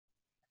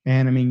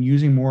 And I mean,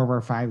 using more of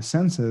our five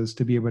senses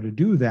to be able to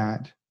do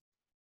that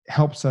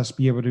helps us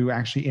be able to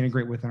actually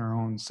integrate within our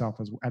own self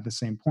at the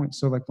same point.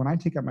 So like when I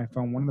take out my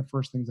phone, one of the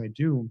first things I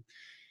do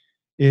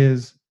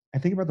is I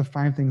think about the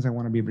 5 things I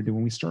want to be able to do.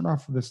 When we start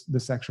off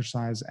this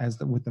exercise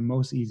with the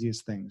most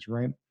easiest things,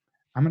 right?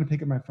 I'm going to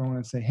pick up my phone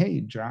and say,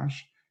 hey,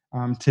 Josh,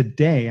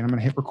 today, and I'm going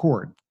to hit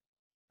record.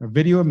 A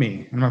video of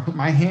me. And I'm gonna put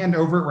my hand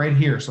over it right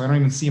here so I don't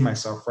even see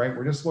myself, right?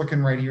 We're just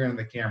looking right here into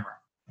the camera.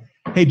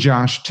 Hey,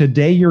 Josh,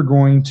 today you're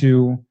going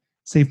to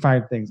say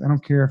 5 things. I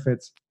don't care if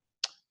it's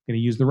going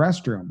to use the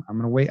restroom. I'm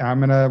going to wait. I'm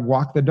going to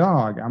walk the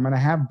dog. I'm going to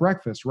have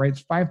breakfast, right?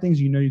 It's 5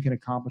 things you know you can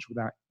accomplish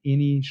without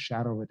any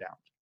shadow of a doubt.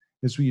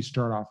 This is what you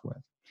start off with.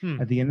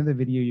 At the end of the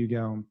video, you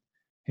go,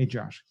 hey,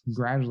 Josh,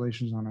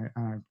 congratulations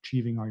on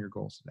achieving all your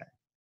goals today.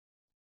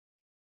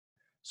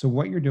 So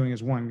what you're doing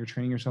is, 1, you're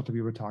training yourself to be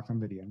able to talk on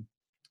video.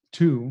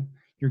 2,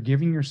 you're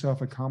giving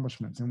yourself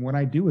accomplishments. And what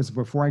I do is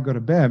before I go to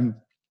bed,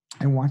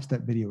 I watch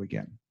that video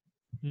again.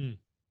 And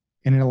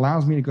it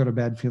allows me to go to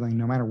bed feeling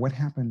no matter what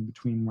happened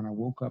between when I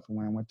woke up and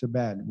when I went to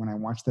bed, when I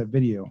watched that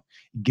video,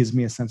 it gives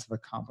me a sense of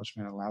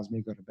accomplishment. It allows me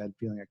to go to bed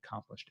feeling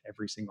accomplished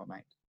every single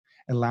night,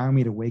 allowing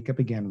me to wake up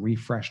again,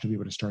 refreshed to be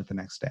able to start the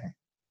next day.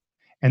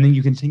 And then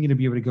you continue to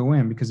be able to go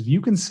in, because if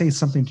you can say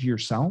something to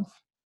yourself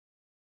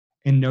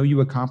and know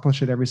you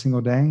accomplish it every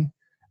single day,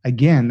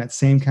 again, that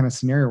same kind of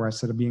scenario where I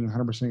said of being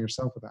 100%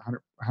 yourself with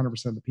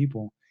 100% of the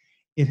people,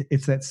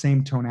 it's that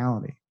same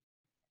tonality.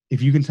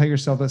 If you can tell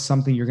yourself that's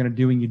something you're going to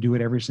do and you do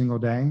it every single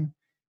day,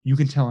 you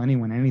can tell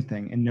anyone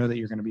anything and know that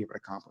you're going to be able to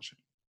accomplish it.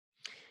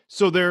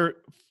 So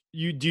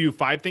you do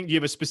 5 things. Do you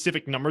have a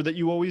specific number that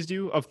you always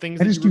do of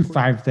things? I just do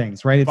 5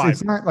 things, right?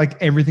 It's not like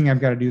everything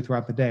I've got to do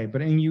throughout the day,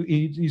 but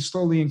you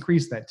slowly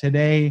increase that.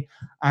 Today,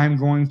 I'm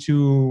going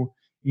to,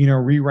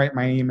 rewrite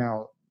my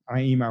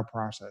email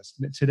process.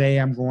 Today,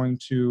 I'm going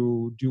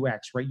to do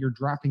X, right? You're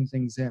dropping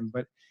things in,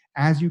 but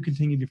as you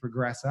continue to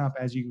progress up,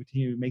 as you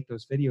continue to make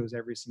those videos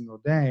every single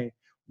day,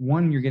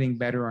 1, you're getting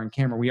better on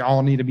camera. We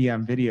all need to be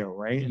on video,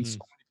 right? And so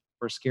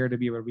we're scared to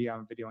be able to be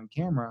on video and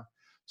camera.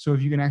 So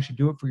if you can actually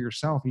do it for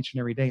yourself each and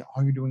every day,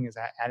 all you're doing is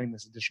adding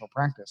this additional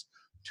practice.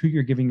 2,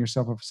 you're giving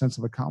yourself a sense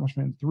of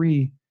accomplishment. And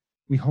 3,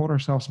 we hold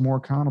ourselves more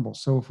accountable.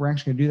 So if we're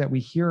actually going to do that, we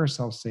hear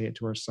ourselves say it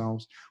to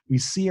ourselves. We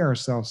see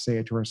ourselves say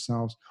it to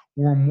ourselves.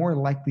 We're more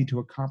likely to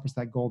accomplish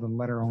that goal than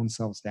let our own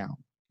selves down.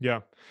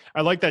 Yeah.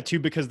 I like that too,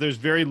 because there's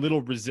very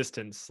little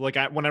resistance. Like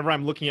whenever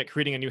I'm looking at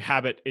creating a new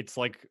habit, it's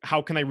like,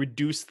 how can I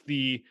reduce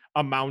the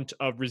amount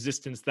of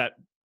resistance that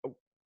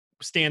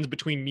stands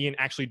between me and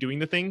actually doing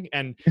the thing?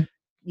 And,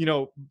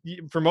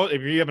 for most,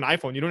 if you have an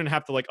iPhone, you don't even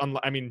have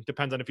to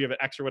depends on if you have an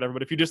X or whatever,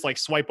 but if you just like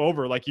swipe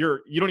over, like you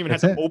don't even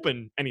have to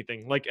open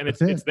anything, like, and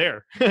it's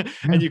there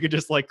and you could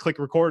just like click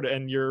record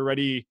and you're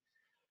ready.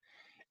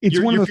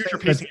 You're future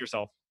pacing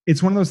yourself.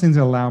 It's one of those things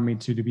that allow me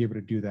to be able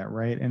to do that,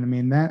 right? And I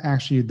mean, that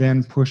actually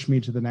then pushed me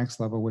to the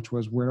next level, which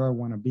was, where do I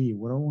want to be?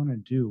 What do I want to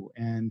do?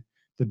 And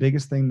the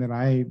biggest thing that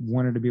I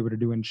wanted to be able to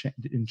do and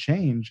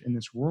change in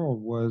this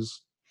world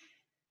was,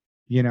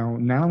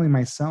 not only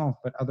myself,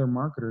 but other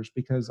marketers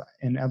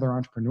and other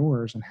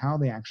entrepreneurs and how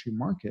they actually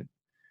market.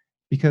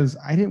 Because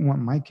I didn't want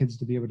my kids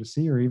to be able to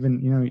see, or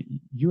even,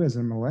 you as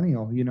a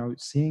millennial,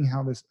 seeing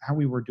how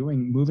we were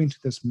moving to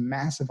this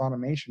massive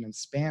automation and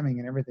spamming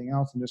and everything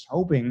else, and just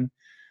hoping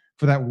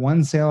for that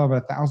one sale of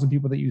 1,000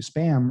 people that you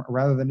spam,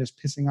 rather than just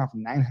pissing off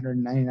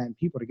 999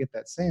 people to get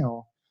that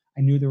sale.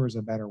 I knew there was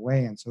a better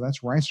way. And so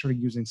that's where I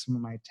started using some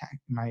of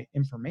my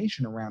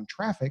information around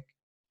traffic,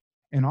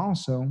 and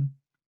also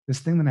this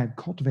thing that I've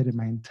cultivated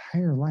my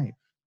entire life,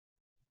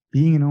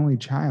 being an only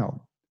child.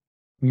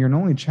 When you're an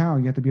only child,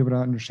 you have to be able to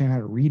understand how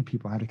to read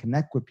people, how to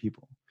connect with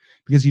people,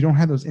 because you don't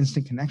have those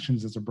instant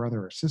connections as a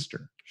brother or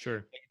sister.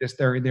 Sure.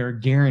 They're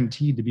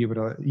guaranteed to be able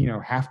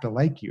to, have to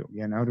like you,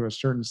 to a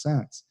certain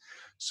sense.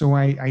 So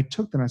I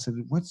took that and I said,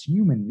 what's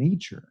human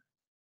nature?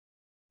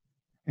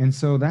 And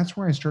so that's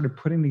where I started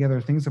putting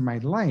together things in my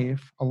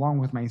life along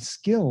with my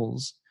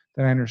skills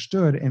that I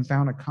understood, and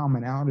found a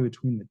commonality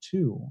between the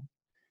two.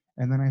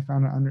 And then I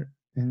found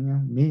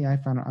I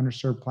found an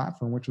underserved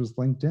platform, which was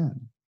LinkedIn.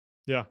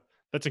 Yeah.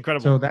 That's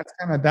incredible. So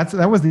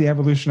that was the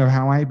evolution of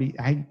how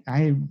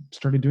I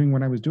started doing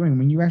what I was doing.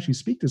 When you actually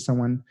speak to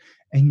someone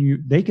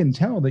and they can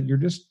tell that you're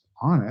just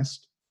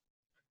honest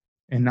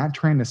and not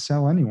trying to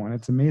sell anyone,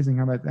 it's amazing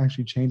how that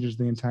actually changes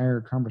the entire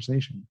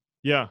conversation.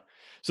 Yeah.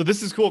 So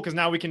this is cool, because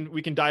now we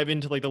can dive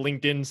into like the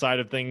LinkedIn side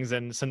of things,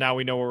 and so now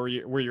we know where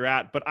you're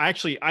at. But I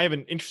have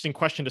an interesting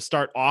question to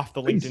start off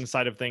the LinkedIn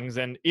side of things.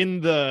 And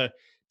in the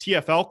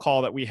TFL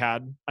call that we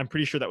had, I'm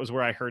pretty sure that was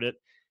where I heard it.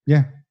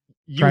 Yeah.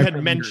 You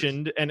had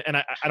mentioned, and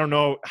I don't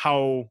know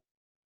how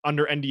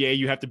under NDA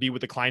you have to be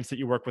with the clients that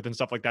you work with and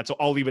stuff like that. So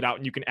I'll leave it out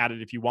and you can add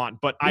it if you want.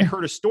 But I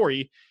heard a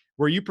story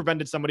where you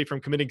prevented somebody from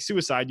committing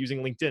suicide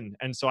using LinkedIn.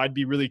 And so I'd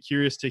be really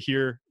curious to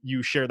hear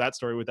you share that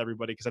story with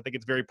everybody, because I think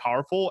it's very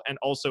powerful and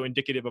also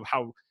indicative of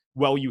how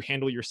well you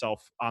handle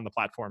yourself on the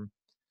platform.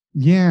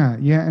 Yeah.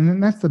 Yeah. And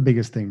then that's the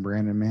biggest thing,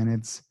 Brandon, man.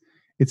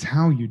 It's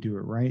how you do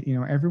it, right?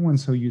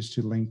 Everyone's so used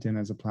to LinkedIn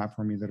as a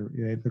platform, either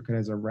they look at it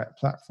as a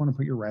platform to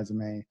put your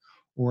resume,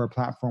 or a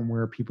platform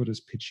where people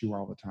just pitch you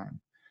all the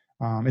time.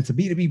 It's a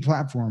B2B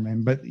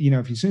platform, but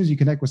if as soon as you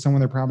connect with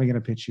someone, they're probably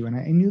going to pitch you. And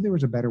I knew there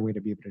was a better way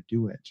to be able to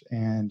do it.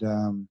 And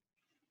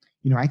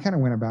I kind of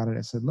went about it.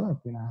 I said,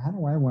 look, how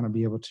do I want to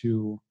be able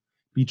to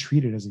be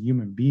treated as a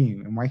human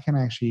being, and why can't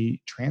I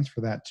actually transfer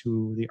that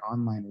to the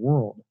online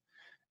world?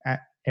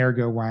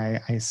 ergo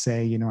why I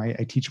say,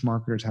 I teach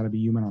marketers how to be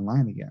human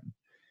online again.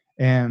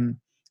 And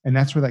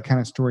that's where that kind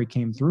of story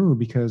came through,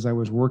 because I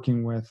was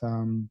working with,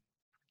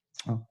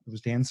 it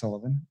was Dan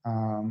Sullivan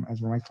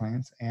as one of my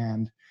clients.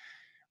 And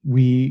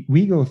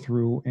we go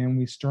through and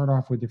we start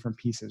off with different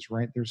pieces,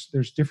 right?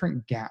 There's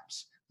different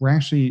gaps. We're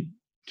actually,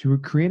 to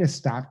create a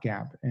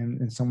stopgap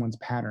in someone's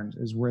patterns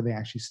is where they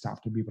actually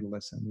stop to be able to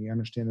listen. We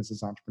understand this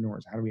as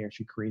entrepreneurs. How do we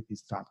actually create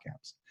these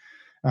stopgaps?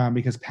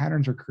 Because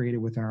patterns are created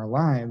within our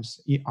lives,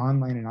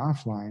 online and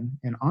offline.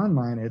 And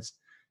online, it's,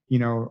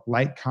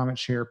 like, comment,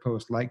 share,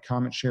 post, like,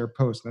 comment, share,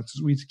 post. That's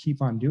what we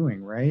keep on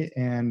doing, right?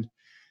 And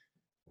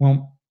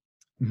well,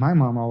 my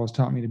mom always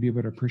taught me to be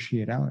able to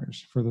appreciate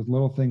others for the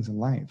little things in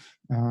life.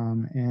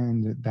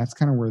 And that's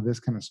kind of where this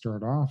kind of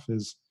started off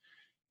is,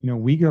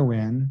 we go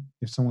in,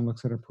 if someone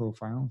looks at a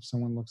profile, if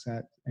someone looks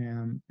at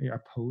a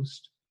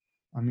post,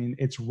 I mean,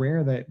 it's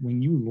rare that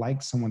when you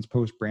like someone's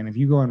post, Brandon, if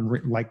you go and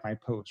like my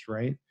post,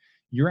 right,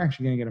 you're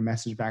actually going to get a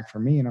message back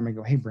from me. And I'm going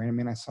to go, hey, Brandon,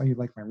 man, I saw you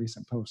like my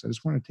recent post. I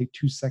just want to take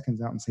 2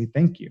 seconds out and say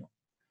thank you.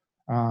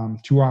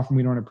 Too often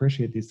we don't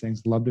appreciate these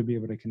things. Love to be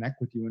able to connect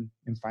with you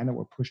and find out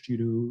what pushed you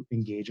to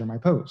engage on my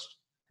post.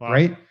 Wow.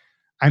 Right?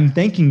 I'm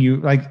thanking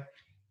you,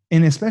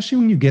 and especially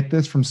when you get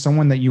this from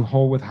someone that you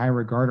hold with high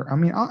regard. I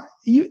mean,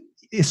 you,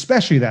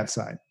 especially that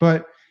side,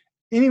 but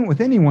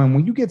with anyone,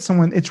 when you get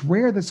someone, it's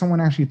rare that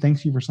someone actually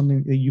thanks you for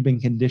something that you've been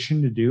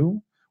conditioned to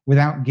do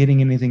without getting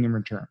anything in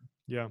return.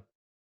 Yeah.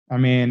 I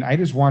mean, I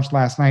just watched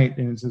last night,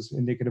 and it's just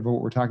indicative of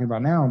what we're talking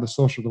about now, The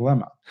Social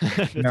Dilemma.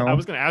 I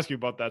was going to ask you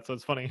about that, so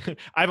it's funny.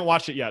 I haven't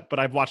watched it yet, but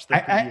I've watched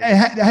it.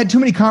 I had too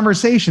many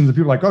conversations with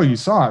people like, oh, you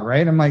saw it,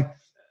 right? I'm like,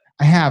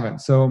 I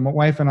haven't. So my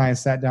wife and I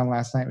sat down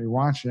last night, we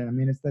watched it. I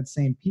mean, it's that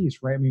same piece,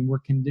 right? I mean, we're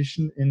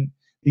conditioned in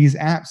these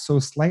apps so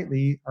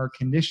slightly are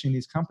conditioning,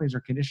 these companies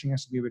are conditioning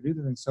us to be able to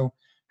do things. So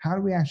how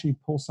do we actually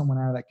pull someone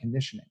out of that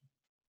conditioning?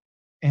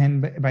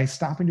 And by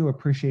stopping to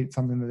appreciate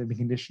something that they've been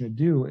conditioned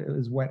to do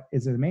is what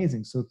is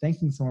amazing. So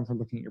thanking someone for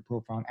looking at your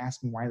profile and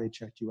asking why they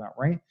checked you out,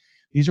 right?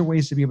 These are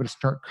ways to be able to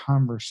start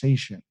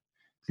conversation,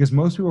 because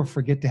most people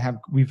forget to have,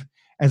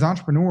 as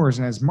entrepreneurs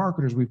and as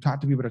marketers, we've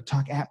taught to be able to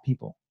talk at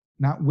people,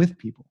 not with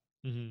people.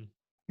 Mm-hmm.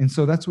 And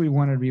so that's what we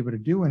wanted to be able to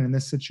do. And in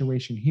this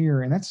situation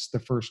here, and that's the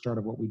first start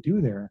of what we do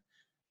there,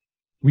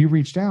 we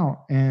reached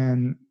out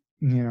and,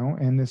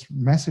 and this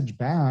message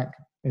back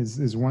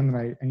is one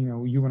that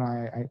you and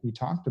I we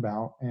talked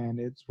about, and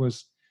it's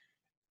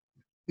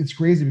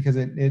crazy because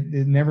it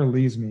never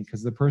leaves me,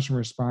 because the person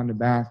responded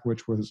back,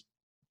 which was,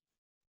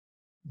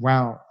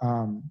 wow,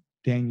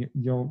 Dan,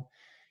 you'll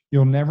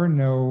never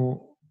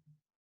know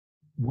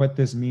what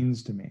this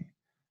means to me.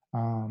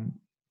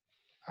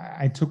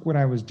 I took what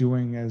I was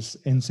doing as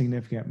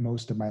insignificant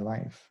most of my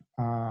life.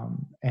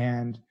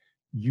 And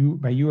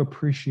by you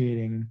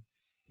appreciating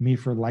me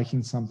for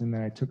liking something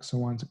that I took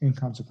so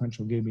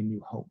inconsequential gave me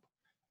new hope.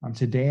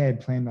 Today I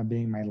had planned on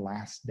being my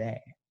last day.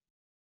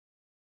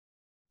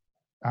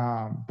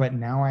 But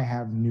now I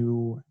have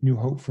new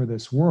hope for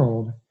this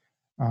world,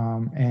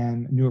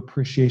 and new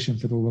appreciation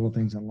for the little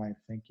things in life.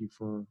 Thank you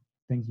for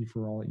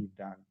all that you've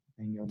done.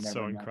 And you'll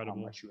never know how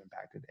much you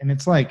impacted. And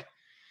it's like,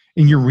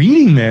 and you're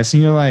reading this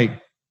and you're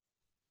like,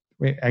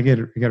 wait, I got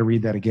to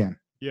read that again.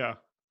 Yeah.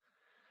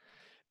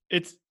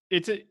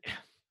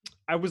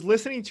 I was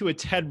listening to a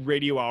TED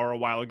radio hour a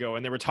while ago,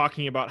 and they were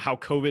talking about how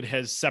COVID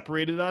has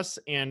separated us.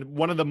 And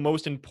one of the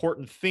most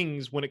important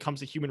things when it comes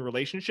to human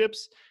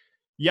relationships,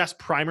 yes,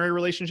 primary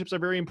relationships are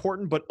very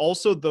important, but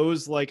also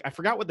those, like, I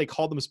forgot what they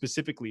call them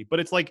specifically,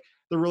 but it's like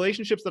the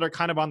relationships that are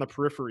kind of on the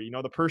periphery,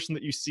 the person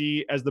that you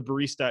see as the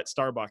barista at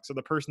Starbucks, or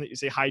the person that you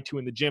say hi to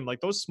in the gym.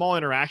 Like, those small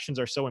interactions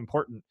are so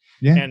important.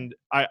 Yeah. And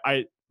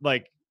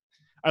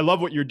I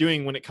love what you're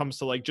doing when it comes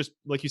to, like, just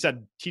like you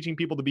said, teaching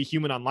people to be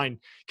human online.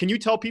 Can you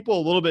tell people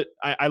a little bit?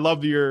 I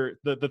love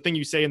the thing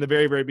you say in the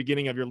very, very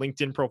beginning of your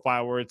LinkedIn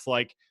profile, where it's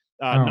like,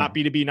 not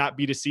B2B, not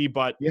B2C,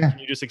 but can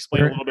you just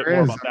explain a little bit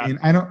more about that?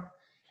 I mean,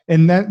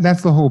 and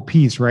that's the whole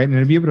piece, right? And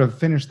to be able to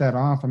finish that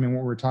off, I mean,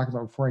 what we were talking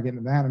about before I get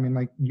into that, I mean,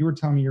 like, you were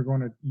telling me you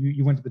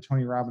went to the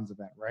Tony Robbins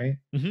event, right?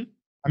 Mm-hmm.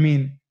 I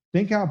mean,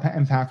 think how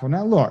impactful.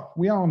 Now, look,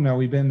 we all know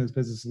we've been in this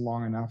business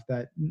long enough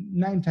that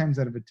 9.9 times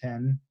out of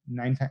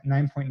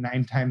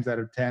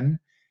 10,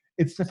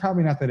 it's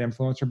probably not that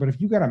influencer. But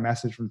if you got a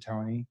message from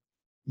Tony,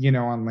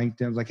 on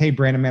LinkedIn, like, hey,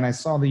 Brandon, man, I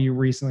saw that you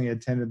recently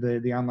attended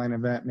the online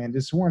event, man.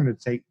 Just wanted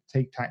to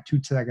take time,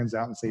 2 seconds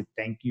out and say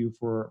thank you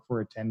for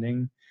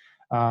attending.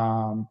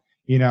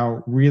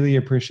 Really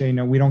appreciate.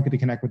 We don't get to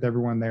connect with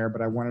everyone there,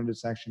 but I wanted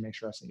to actually make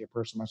sure I sent you a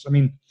personal message. I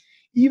mean,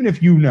 even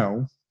if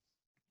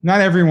not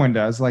everyone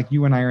does, like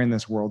you and I are in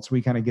this world, so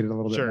we kind of get it a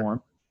little bit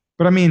more.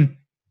 But I mean,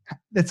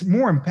 it's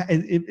more.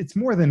 It's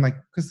more than like,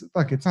 because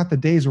look, it's not the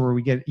days where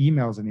we get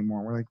emails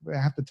anymore. We're like,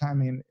 half the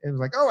time, it was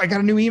like, oh, I got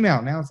a new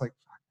email. Now it's like,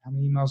 how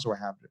many emails do I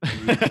have?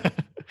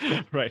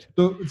 Right.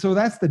 So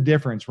that's the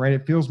difference, right?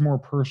 It feels more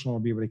personal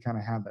to be able to kind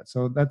of have that.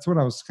 So that's what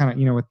I was kind of,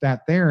 with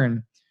that there,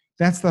 and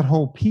that's that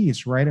whole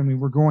piece, right? I mean,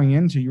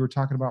 you were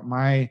talking about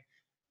my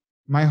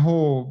my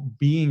whole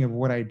being of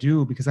what I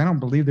do, because I don't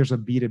believe there's a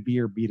B2B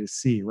or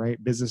B2C,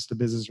 right? Business to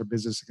business or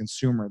business to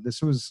consumer.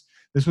 This was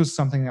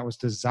something that was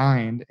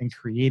designed and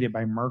created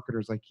by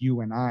marketers like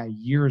you and I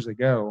years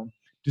ago,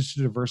 just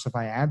to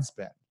diversify ad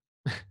spend,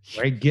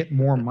 right? Get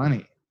more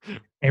money.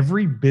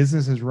 Every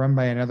business is run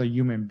by another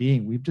human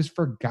being. We've just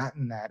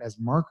forgotten that as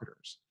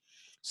marketers.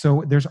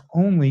 So there's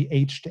only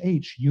H to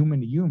H,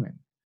 human to human.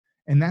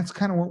 And that's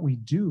kind of what we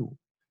do.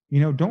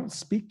 Don't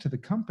speak to the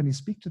company,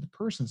 speak to the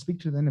person, speak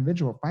to the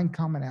individual, find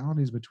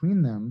commonalities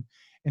between them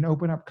and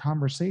open up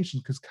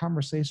conversations, because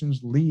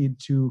conversations lead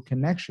to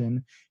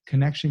connection.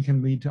 Connection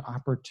can lead to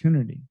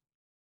opportunity.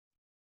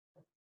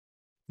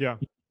 Yeah.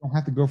 You don't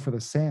have to go for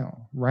the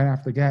sale right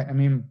off the gate. I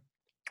mean,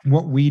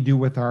 what we do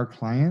with our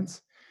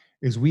clients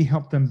is we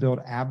help them build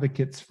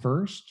advocates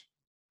first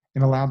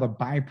and allow the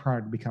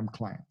byproduct to become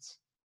clients.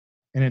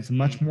 And it's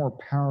much more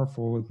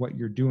powerful with what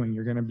you're doing.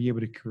 You're going to be able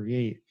to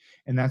create.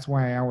 And that's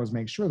why I always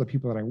make sure the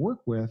people that I work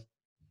with,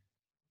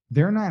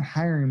 they're not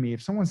hiring me.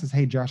 If someone says,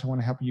 hey, Josh, I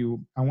want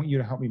you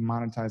to help me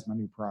monetize my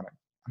new product,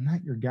 I'm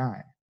not your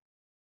guy.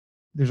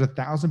 There's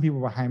 1,000 people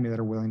behind me that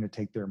are willing to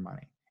take their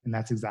money. And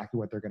that's exactly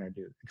what they're going to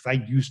do. Because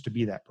I used to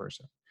be that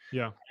person.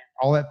 Yeah.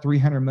 All that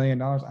 $300 million,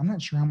 I'm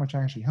not sure how much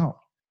I actually helped,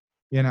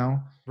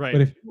 Right.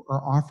 But if you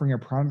are offering a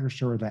product or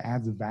service that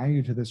adds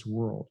value to this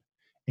world,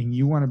 and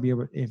you want to be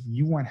able, if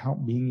you want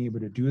help being able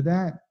to do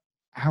that,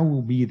 I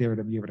will be there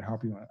to be able to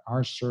help you.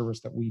 Our service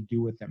that we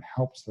do with them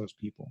helps those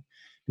people,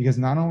 because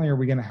not only are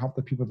we going to help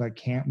the people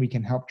that we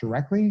can help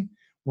directly,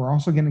 we're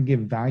also going to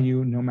give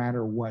value no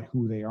matter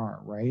who they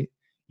are, right?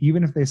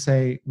 Even if they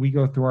say we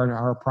go through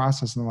our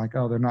process and they're like,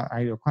 oh, they're not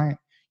ideal client,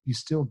 you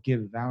still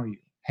give value.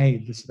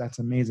 Hey, that's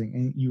amazing.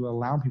 And you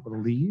allow people to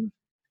leave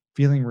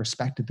feeling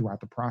respected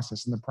throughout the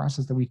process. And the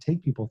process that we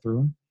take people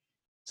through,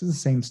 this is the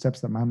same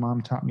steps that my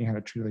mom taught me how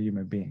to treat other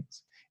human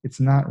beings. It's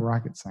not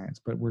rocket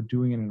science, but we're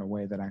doing it in a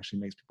way that actually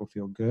makes people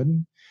feel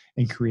good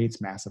and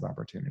creates massive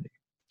opportunity.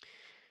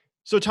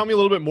 So tell me a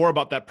little bit more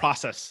about that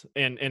process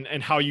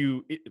and how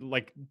you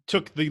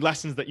took the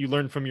lessons that you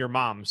learned from your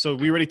mom. So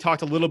we already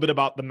talked a little bit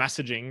about the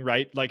messaging,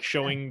 right? Like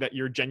showing that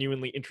you're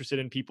genuinely interested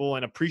in people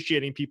and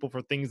appreciating people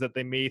for things that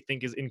they may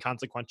think is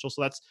inconsequential.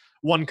 So that's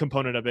one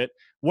component of it.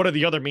 What are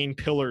the other main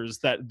pillars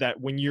that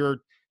when you're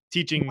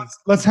teaching?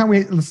 Let's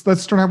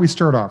start how we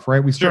start off,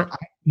 right? Sure.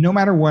 No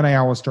matter what, I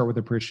always start with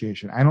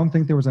appreciation. I don't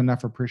think there was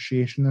enough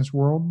appreciation in this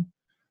world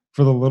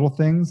for the little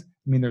things.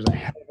 I mean, there's a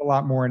hell of a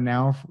lot more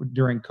now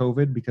during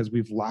COVID, because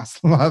we've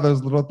lost a lot of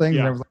those little things.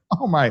 Yeah. And I was like,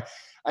 oh my,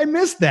 I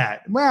missed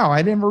that. Wow,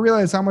 I didn't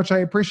realize how much I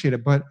appreciate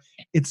it, but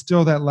it's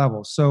still that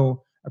level.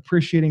 So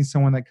appreciating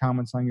someone that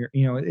comments on your,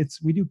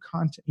 we do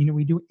content,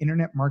 we do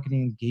internet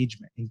marketing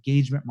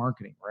engagement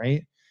marketing,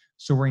 right?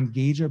 So we're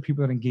engaging with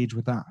people that engage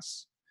with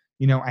us.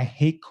 I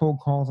hate cold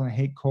calls and I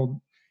hate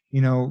cold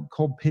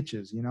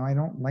pitches. I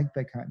don't like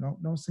that kind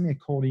of, don't send me a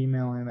cold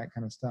email and that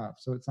kind of stuff.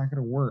 So it's not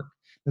going to work.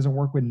 It doesn't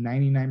work with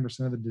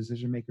 99% of the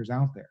decision makers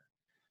out there.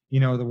 The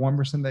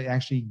 1% that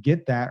actually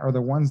get that are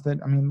the ones that,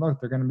 look,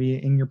 they're going to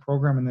be in your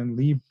program and then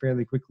leave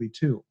fairly quickly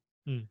too.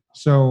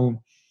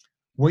 So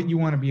what you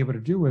want to be able to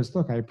do is,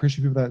 look, I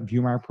appreciate people that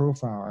view my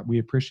profile. We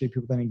appreciate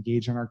people that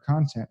engage on our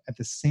content. At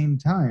the same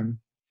time,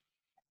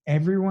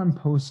 everyone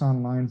posts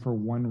online for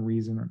one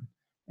reason,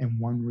 and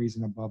one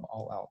reason above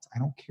all else. I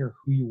don't care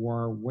who you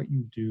are, what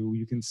you do.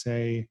 You can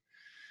say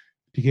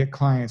to get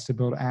clients, to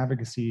build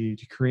advocacy,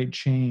 to create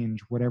change,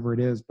 whatever it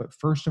is. But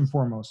first and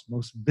foremost,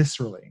 most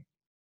viscerally,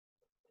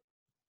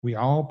 we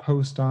all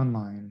post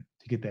online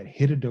to get that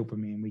hit of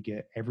dopamine we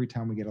get every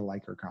time we get a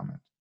like or comment.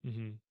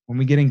 Mm-hmm. When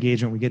we get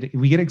engagement,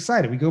 we get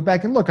excited. We go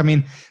back and look.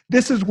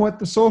 This is what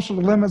the social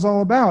dilemma is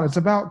all about. It's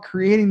about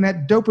creating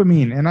that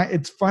dopamine. And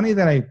it's funny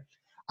that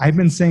I've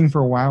been saying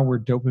for a while we're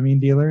dopamine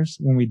dealers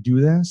when we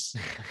do this.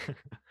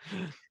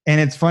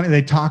 And it's funny,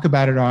 they talk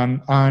about it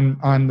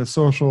on the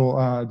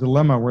social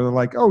dilemma, where they're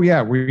like, oh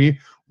yeah,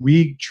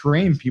 we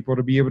train people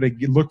to be able to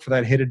look for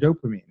that hit of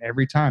dopamine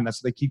every time.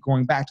 That's why they keep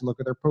going back to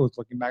look at their posts,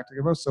 looking back to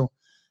their posts. So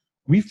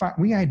we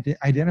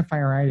identify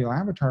our ideal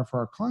avatar for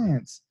our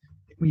clients.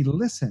 We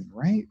listen,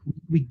 right?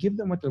 We give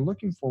them what they're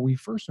looking for. We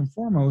first and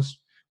foremost,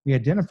 we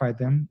identified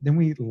them, then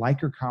we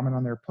like or comment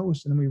on their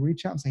post, and then we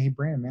reach out and say, hey,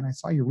 Brandon, man, I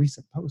saw your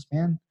recent post,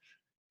 man.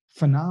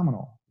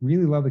 Phenomenal.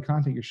 Really love the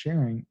content you're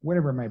sharing,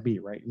 whatever it might be,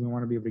 right? We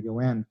want to be able to go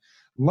in.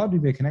 Love to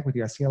be able to connect with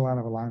you. I see a lot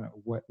of alignment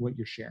with what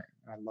you're sharing.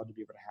 And I'd love to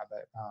be able to have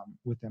that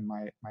within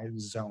my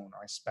zone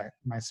or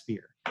my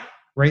sphere,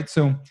 right?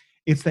 So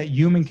it's that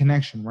human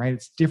connection, right?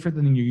 It's different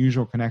than your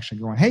usual connection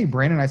going, hey,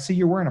 Brandon, I see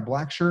you're wearing a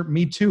black shirt.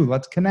 Me too.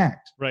 Let's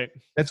connect. Right.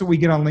 That's what we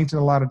get on LinkedIn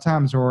a lot of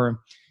times. Or,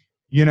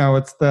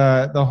 it's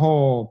the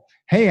whole,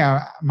 hey,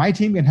 my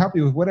team can help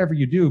you with whatever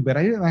you do, but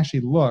I didn't actually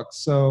look.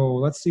 So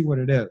let's see what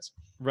it is.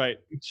 Right.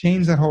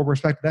 Change that whole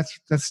perspective.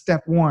 That's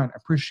step one.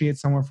 Appreciate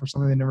someone for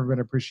something they've never been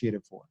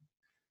appreciated for.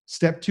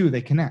 Step two,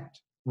 they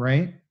connect,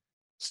 right?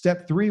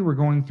 Step three, we're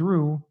going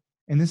through,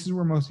 and this is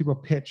where most people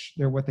pitch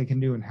what they can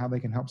do and how they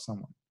can help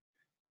someone.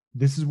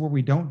 This is where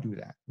we don't do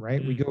that,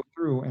 right? We go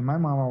through, and my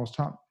mom always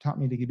taught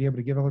me to be able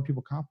to give other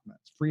people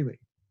compliments freely.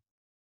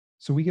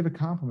 So we give a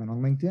compliment on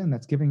LinkedIn.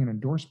 That's giving an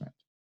endorsement.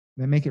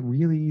 They make it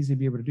really easy to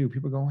be able to do.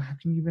 People go, how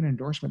can you give an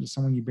endorsement to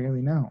someone you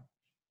barely know?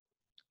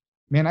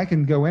 Man, I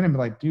can go in and be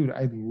like, dude,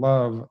 I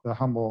love the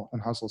humble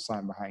and hustle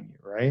sign behind you,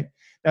 right?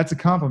 That's a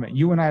compliment.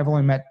 You and I have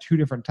only met 2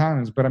 different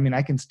times, but I mean,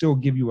 I can still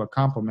give you a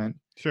compliment.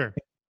 Sure.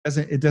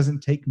 It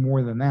doesn't take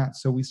more than that.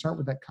 So we start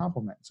with that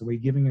compliment. So we're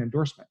giving an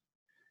endorsement.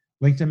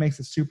 LinkedIn makes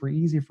it super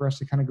easy for us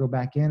to kind of go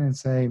back in and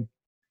say,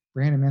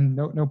 Brandon, man,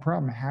 no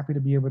problem. Happy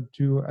to be able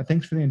to,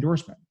 thanks for the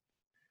endorsement.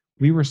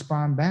 We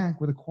respond back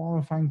with a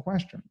qualifying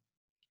question.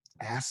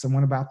 Ask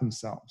someone about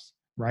themselves,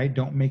 right?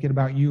 Don't make it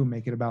about you,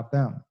 make it about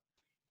them.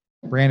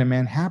 Brandon,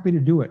 man, happy to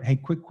do it. Hey,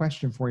 quick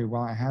question for you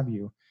while I have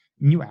you.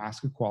 And you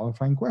ask a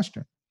qualifying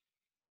question.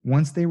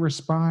 Once they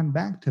respond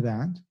back to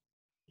that,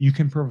 you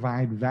can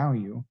provide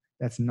value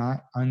that's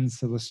not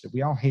unsolicited.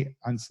 We all hate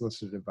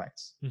unsolicited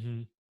advice.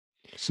 Mm-hmm.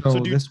 So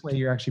this way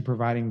you're actually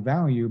providing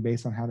value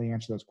based on how they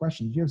answer those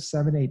questions. You have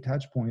 7 to 8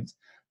 touch points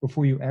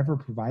before you ever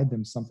provide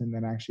them something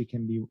that actually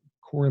can be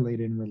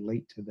correlated and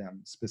relate to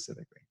them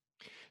specifically.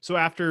 So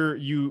after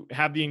you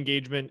have the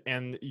engagement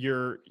and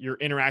you're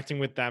interacting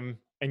with them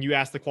and you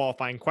ask the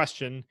qualifying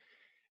question,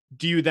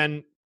 do you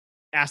then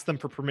ask them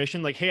for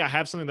permission? Like, hey, I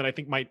have something that I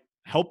think might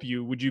help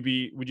you. Would you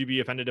be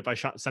offended if I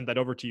sent that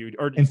over to you?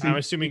 Or see, I'm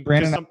assuming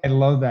Brandon, I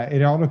love that.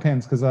 It all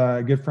depends, because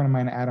a good friend of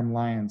mine, Adam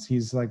Lyons,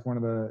 he's like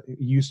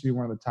he used to be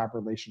one of the top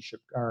relationship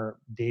or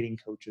dating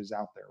coaches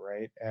out there,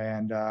 right?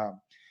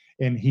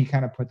 And he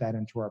kind of put that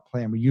into our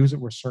plan. We use it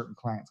with certain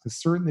clients, because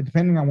certainly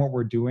depending on what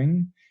we're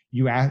doing,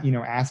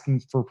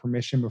 asking for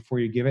permission before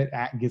you give it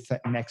gets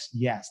that next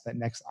yes, that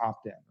next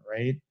opt-in,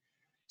 right?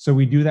 So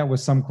we do that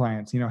with some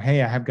clients.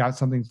 Hey, I have got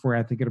something for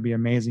you. I think it'll be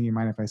amazing. You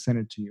mind if I send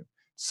it to you?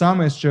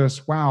 Some it's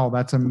just, wow,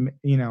 that's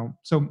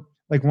So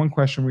like one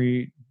question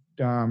we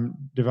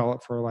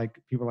developed for like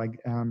people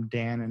like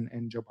Dan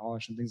and Joe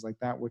Polish and things like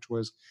that, which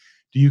was,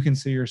 do you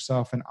consider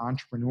yourself an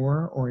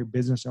entrepreneur or a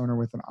business owner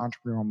with an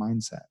entrepreneurial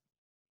mindset?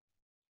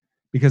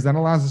 Because that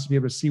allows us to be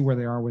able to see where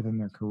they are within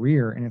their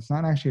career. And it's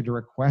not actually a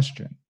direct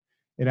question.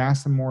 It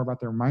asks them more about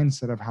their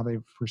mindset of how they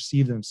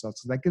perceive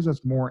themselves. So that gives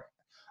us more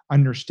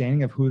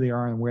understanding of who they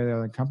are and where they are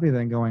in the company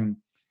than going,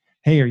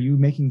 hey, are you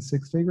making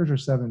 6 figures or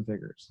 7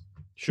 figures?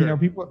 Sure.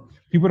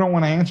 People don't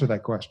want to answer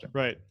that question.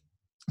 Right.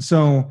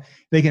 So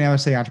they can either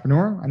say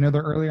entrepreneur. I know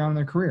they're early on in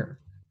their career.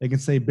 They can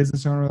say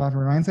business owner with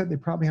entrepreneur mindset. They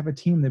probably have a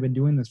team. They've been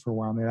doing this for a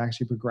while, and they've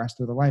actually progressed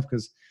through their life.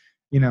 Because,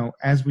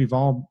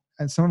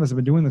 as some of us have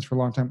been doing this for a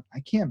long time, I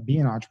can't be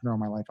an entrepreneur in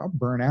my life. I'll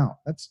burn out.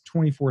 That's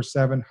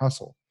 24/7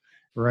 hustle,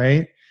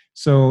 right?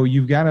 So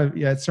you've got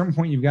to, at a certain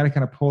point, you've got to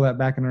kind of pull that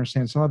back and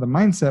understand some of the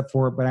mindset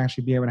for it, but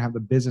actually be able to have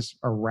the business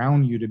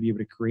around you to be able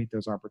to create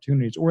those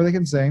opportunities. Or they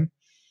can say,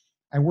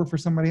 I work for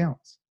somebody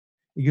else.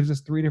 It gives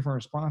us 3 different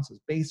responses.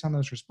 Based on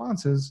those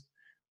responses,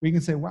 we can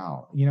say,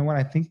 wow, you know what?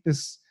 I think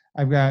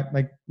I've got,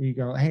 like, we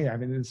go, hey, I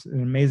mean, this is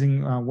an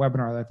amazing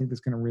webinar that I think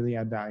that's going to really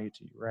add value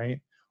to you,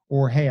 right?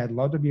 Or, hey, I'd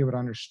love to be able to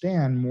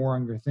understand more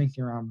on your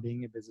thinking around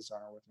being a business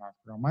owner with an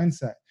entrepreneurial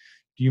mindset.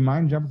 Do you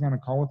mind jumping on a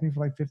call with me for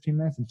like 15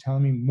 minutes and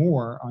telling me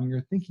more on your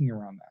thinking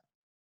around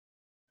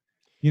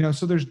that?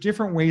 So there's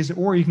different ways,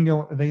 or you can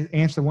go, they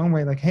answer one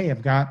way, like, hey,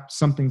 I've got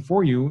something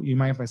for you. You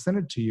mind if I send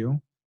it to you?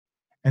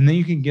 And then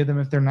you can give them,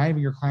 if they're not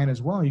even your client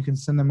as well, you can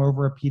send them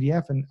over a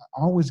PDF, and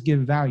always give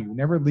value.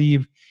 Never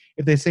leave.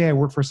 If they say I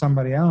work for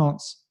somebody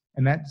else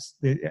and that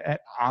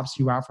opts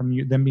you out from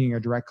them being a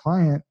direct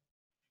client,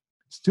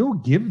 still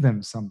give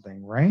them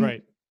something, right?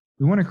 Right.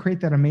 We want to create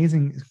that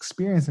amazing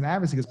experience and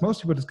advocacy, because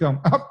most people just go,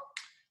 oh,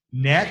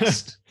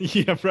 next.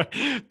 Yeah, right.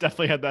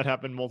 Definitely had that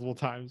happen multiple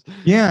times.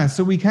 Yeah.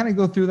 So we kind of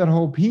go through that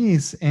whole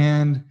piece,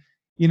 and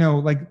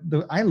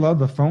I love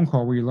the phone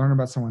call where you learn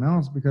about someone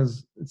else,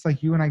 because it's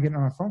like you and I getting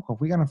on a phone call.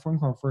 If we got on a phone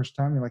call first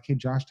time, you're like, hey,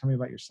 Josh, tell me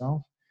about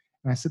yourself.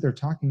 And I sit there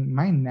talking,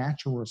 my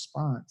natural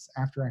response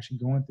after actually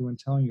going through and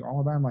telling you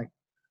all about it, I'm like,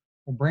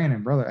 well,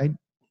 Brandon, brother, I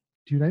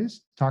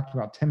just talked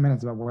about 10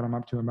 minutes about what I'm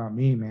up to about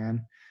me,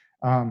 man.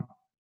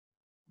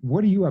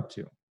 What are you up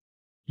to?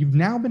 You've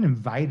now been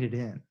invited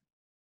in.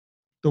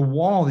 The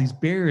wall, these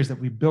barriers that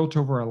we built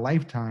over a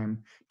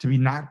lifetime to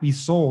not be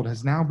sold,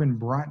 has now been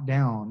brought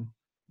down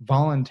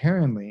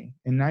voluntarily.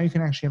 And now you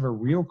can actually have a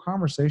real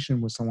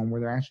conversation with someone where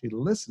they're actually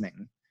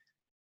listening.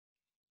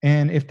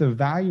 And if the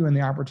value and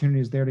the opportunity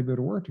is there to be able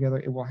to work together,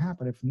 it will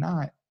happen. If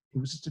not, it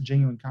was just a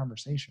genuine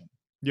conversation.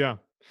 Yeah.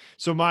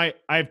 So I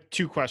have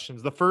 2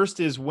 questions. The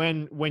first is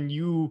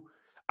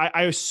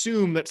I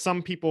assume that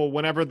some people,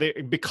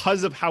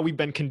 because of how we've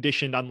been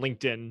conditioned on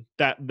LinkedIn,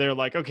 that they're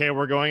like, okay,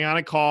 we're going on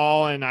a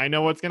call and I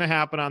know what's going to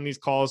happen on these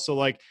calls. So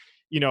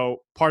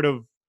part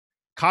of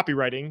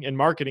copywriting and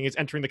marketing is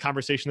entering the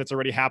conversation that's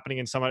already happening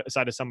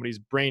inside of somebody's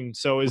brain.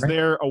 So is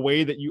there a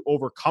way that you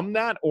overcome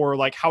that? Or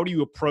how do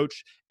you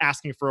approach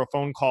asking for a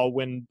phone call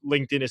when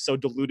LinkedIn is so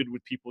diluted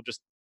with people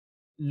just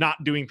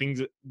not doing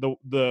things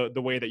the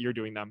way that you're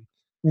doing them?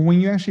 Well,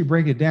 when you actually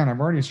break it down, I've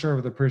already started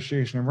with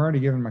appreciation. I've already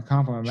given them a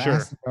compliment. I've Sure.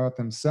 asked about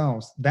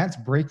themselves. That's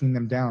breaking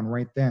them down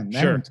right then.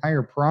 That Sure.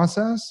 entire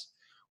process,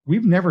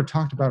 we've never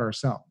talked about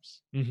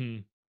ourselves. Mm-hmm.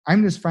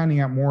 I'm just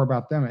finding out more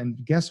about them.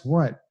 And guess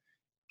what?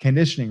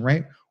 conditioning,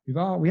 right?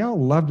 We all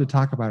love to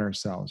talk about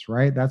ourselves,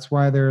 right? That's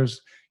why there's,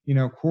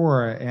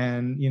 Quora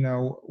and,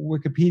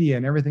 Wikipedia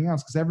and everything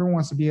else, because everyone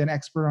wants to be an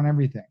expert on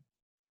everything.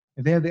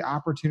 If they have the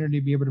opportunity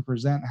to be able to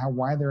present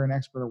why they're an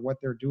expert or what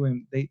they're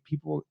doing,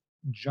 people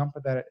jump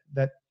at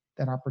that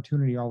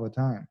opportunity all the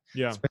time.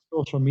 Yeah. It's by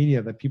social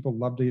media that people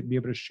love to be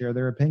able to share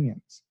their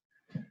opinions.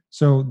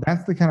 So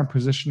that's the kind of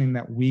positioning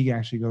that we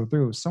actually go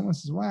through. If someone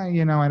says, well, I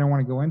don't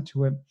want to go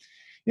into it.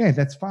 Yeah,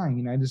 that's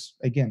fine. I just,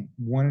 again,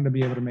 wanted to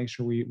be able to make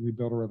sure we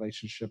build a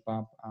relationship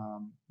up,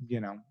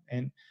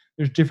 and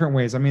there's different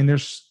ways. I mean,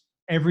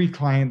 every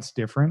client's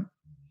different.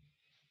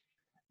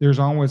 There's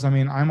always,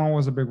 I'm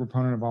always a big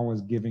proponent of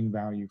always giving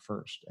value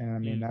first. And I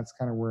mean, that's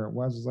kind of where it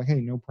was. It's like,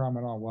 hey, no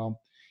problem at all.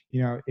 Well,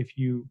 if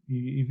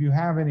you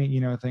have any,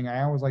 thing,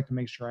 I always like to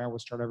make sure I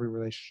always start every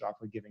relationship off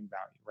with giving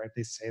value, right?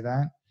 They say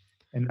that.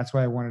 And that's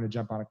why I wanted to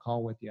jump on a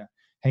call with you.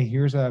 Hey,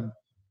 here's a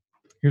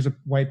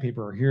white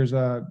paper, or here's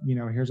a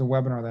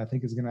webinar that I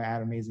think is going to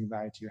add amazing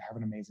value to you. Have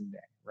an amazing day,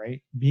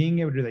 right? Being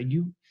able to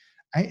do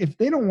that. If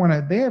they don't want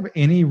to, they have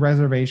any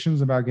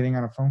reservations about getting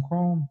on a phone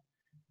call,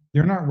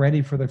 they're not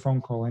ready for the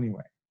phone call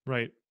anyway.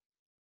 Right.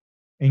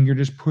 And you're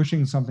just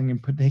pushing something and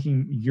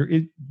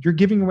you're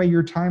giving away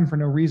your time for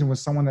no reason with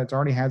someone that's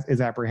already is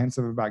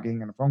apprehensive about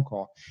getting on a phone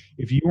call.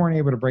 If you weren't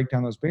able to break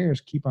down those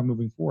barriers, keep on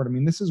moving forward. I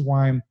mean, this is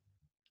why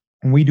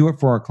when we do it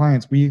for our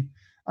clients,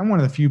 I'm one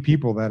of the few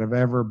people that have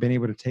ever been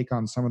able to take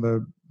on some of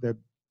the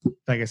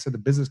like I said, the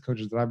business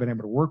coaches that I've been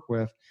able to work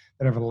with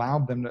that have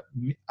allowed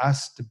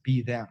us to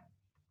be them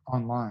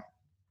online,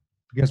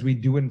 because we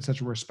do it in such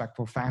a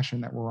respectful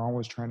fashion that we're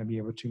always trying to be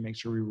able to make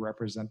sure we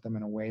represent them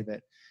in a way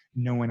that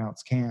no one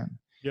else can.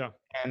 Yeah.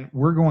 And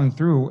we're going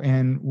through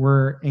and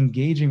we're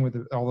engaging with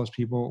all those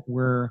people.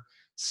 We're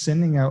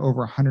sending out over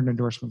 100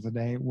 endorsements a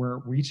day. We're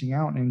reaching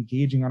out and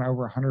engaging on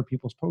over 100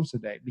 people's posts a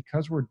day.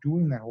 Because we're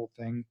doing that whole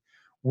thing,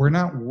 we're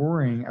not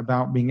worrying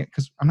about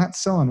because I'm not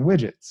selling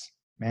widgets,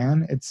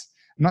 man. I'm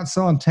not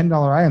selling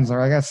 $10 items.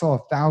 I got to sell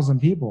 1,000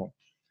 people.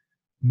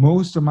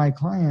 Most of my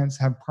clients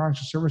have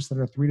products or services that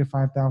are $3,000 to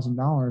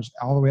 $5,000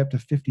 all the way up to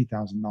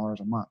 $50,000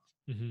 a month.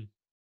 Mm-hmm.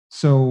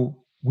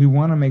 So we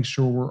want to make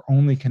sure we're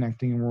only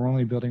connecting and we're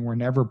only building. We're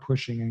never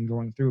pushing and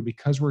going through,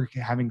 because we're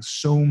having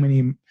so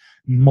many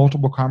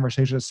multiple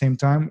conversations at the same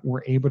time.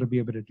 We're able to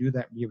do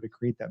that and be able to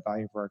create that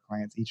value for our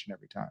clients each and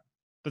every time.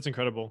 That's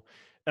incredible.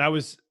 I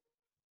was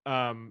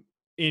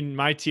in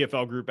my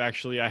TFL group,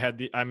 actually.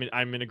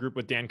 I'm in a group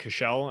with Dan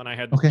Cashel, and I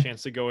had the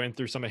chance to go in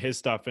through some of his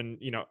stuff. And,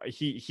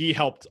 he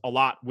helped a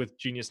lot with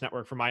Genius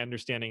Network from my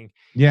understanding.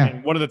 Yeah.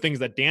 And one of the things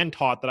that Dan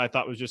taught that I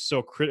thought was just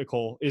so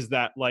critical is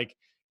that, like,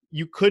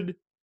 you could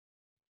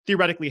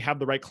theoretically have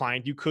the right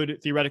client, you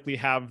could theoretically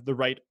have the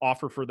right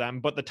offer for them,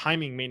 but the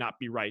timing may not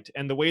be right.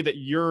 And the way that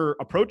you're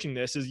approaching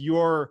this is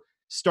you're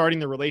starting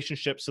the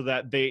relationship so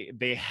that they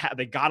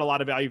got a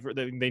lot of value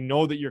they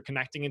know that you're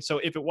connecting. And so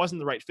if it wasn't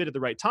the right fit at the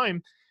right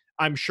time,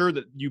 I'm sure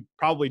that you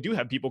probably do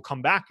have people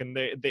come back and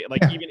they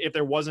like, even if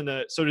there wasn't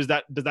so does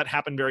that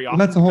happen very often?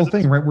 Well, that's the whole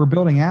thing, right? We're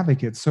building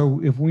advocates. So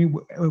if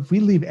we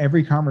leave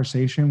every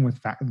conversation with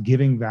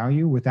giving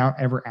value without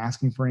ever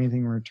asking for anything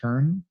in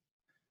return,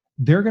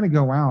 they're going to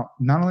go out.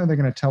 Not only are they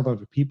going to tell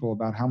other people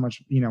about how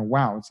much,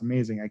 wow, it's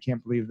amazing. I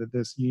can't believe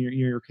that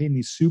you're creating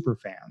these super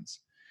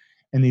fans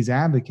and these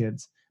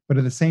advocates. But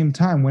at the same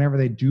time, whenever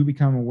they do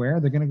become aware,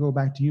 they're going to go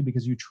back to you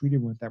because you treated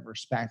them with that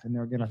respect, and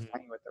they're going to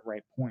find you at the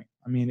right point.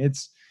 I mean,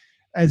 it's,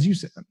 as you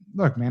said,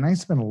 look, man, I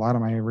spent a lot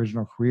of my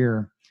original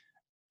career.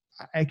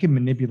 I can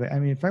manipulate. I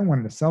mean, if I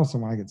wanted to sell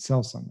someone, I could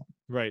sell someone.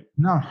 Right.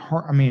 Not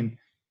hard. I mean,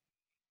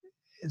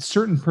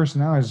 certain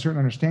personalities, certain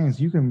understandings,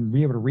 you can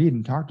be able to read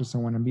and talk to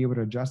someone and be able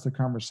to adjust the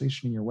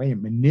conversation in your way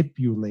and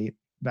manipulate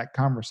that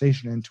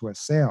conversation into a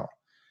sale.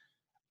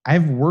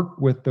 I've worked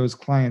with those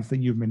clients that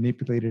you've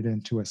manipulated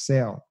into a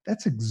sale.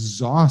 That's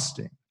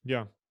exhausting.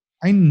 Yeah.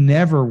 I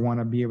never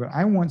want to be able,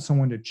 I want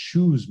someone to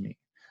choose me.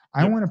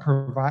 I want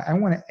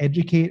to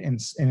educate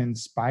and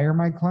inspire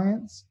my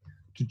clients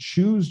to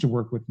choose to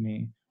work with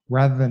me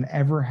rather than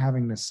ever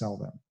having to sell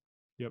them.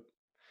 Yep.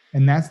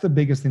 And that's the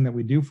biggest thing that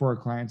we do for our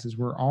clients is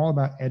we're all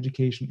about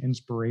education,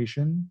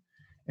 inspiration,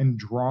 and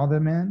draw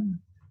them in,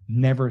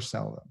 never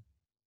sell them.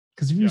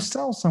 Because if you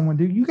sell someone,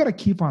 dude, you got to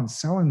keep on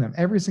selling them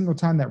every single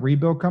time that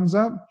rebuild comes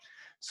up.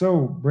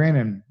 So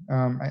Brandon,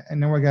 I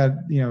know I got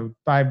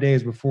 5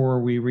 days before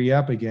we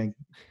re-up again.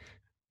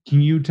 Can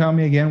you tell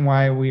me again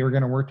why we were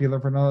going to work together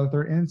for another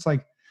 30? And it's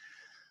like,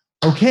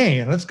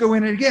 okay, let's go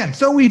in it again.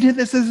 So we did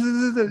this.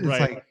 It's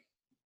like,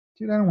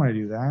 dude, I don't want to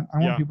do that. I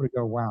want people to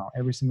go, wow,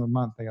 every single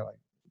month they go like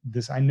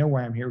this. I know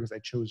why I'm here because I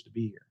chose to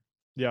be here.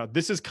 Yeah,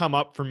 this has come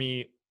up for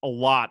me a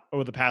lot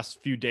over the past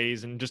few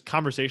days and just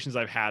conversations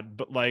I've had.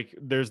 But like,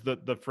 there's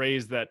the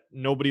phrase that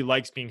nobody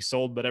likes being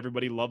sold, but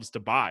everybody loves to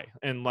buy.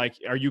 And like,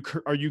 are you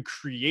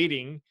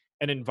creating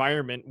an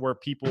environment where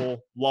people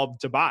love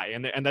to buy?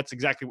 And that's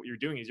exactly what you're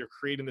doing is you're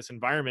creating this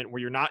environment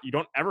where you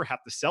don't ever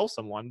have to sell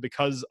someone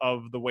because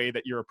of the way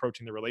that you're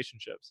approaching the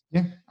relationships.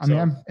 Yeah. I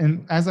mean,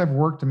 and as I've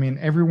worked,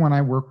 everyone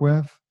I work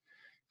with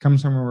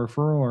comes from a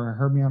referral or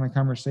heard me on a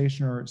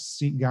conversation or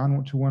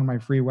gone to one of my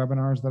free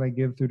webinars that I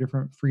give through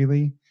different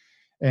freely.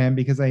 And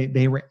because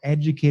they were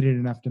educated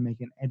enough to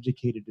make an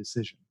educated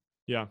decision.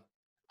 Yeah.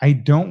 I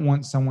don't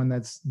want someone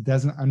that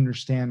doesn't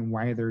understand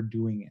why they're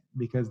doing it,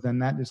 because then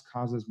that just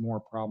causes more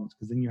problems,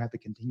 because then you have to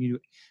continue to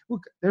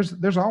look.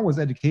 There's always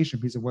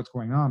education piece of what's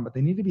going on, but they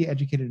need to be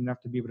educated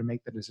enough to be able to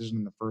make the decision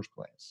in the first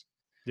place.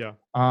 Yeah.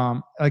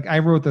 Like I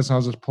wrote this, I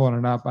was just pulling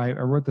it up. I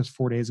wrote this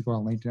 4 days ago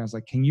on LinkedIn. I was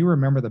like, can you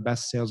remember the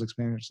best sales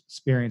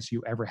experience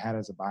you ever had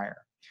as a buyer?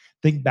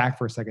 Think back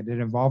for a second. Did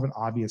it involve an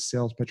obvious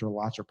sales pitch or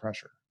lots of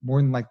pressure?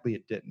 More than likely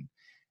it didn't.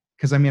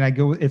 Because I mean,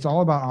 it's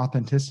all about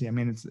authenticity. I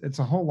mean, it's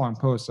a whole long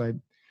post.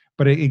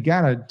 But it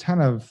got a ton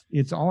of,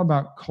 it's all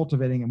about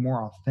cultivating a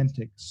more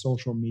authentic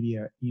social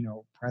media,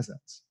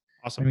 presence.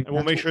 Awesome. I mean, and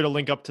we'll make sure to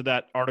link up to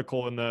that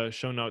article in the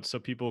show notes so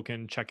people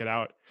can check it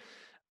out.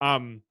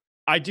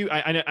 I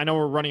know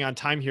we're running on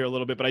time here a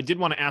little bit, but I did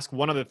want to ask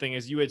one other thing.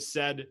 As you had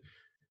said,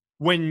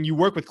 when you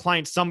work with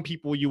clients, some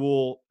people you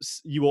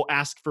will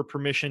ask for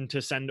permission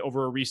to send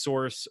over a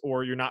resource,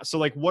 or you're not. So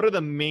like, what are the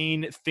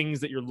main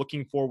things that you're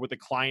looking for with a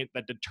client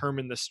that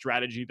determine the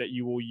strategy that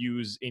you will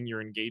use in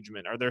your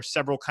engagement? Are there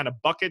several kind of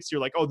buckets?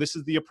 You're like, oh, this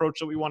is the approach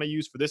that we want to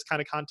use for this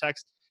kind of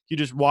context. Can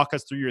you just walk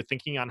us through your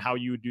thinking on how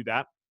you would do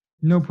that?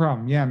 No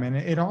problem. Yeah, man.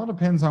 It all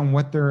depends on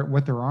what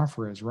their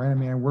offer is, right? I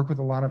mean, I work with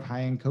a lot of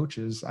high-end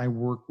coaches. I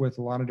work with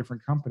a lot of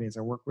different companies.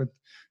 I work with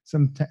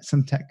some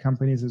tech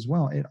companies as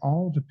well. It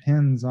all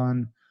depends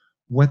on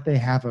what they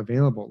have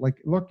available. Like,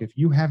 look, if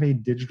you have a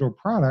digital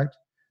product,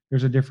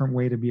 there's a different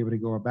way to be able to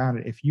go about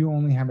it. If you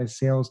only have a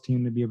sales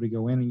team to be able to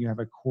go in and you have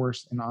a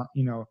course and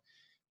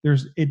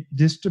it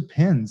just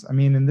depends. I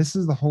mean, and this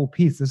is the whole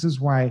piece. This is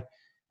why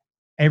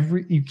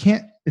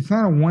it's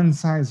not a one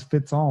size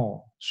fits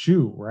all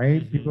shoe,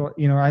 right? Mm-hmm.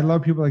 People, I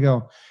love people that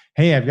go,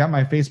 hey, I've got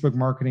my Facebook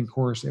marketing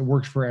course. It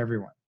works for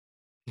everyone.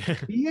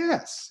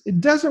 Yes, it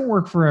doesn't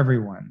work for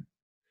everyone,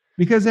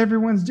 because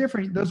everyone's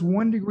different. Those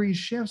 1 degree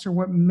shifts are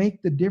what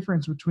make the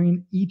difference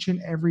between each and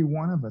every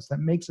one of us. That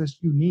makes us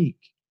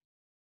unique.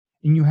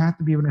 And you have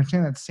to be able to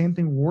understand that. Same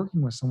thing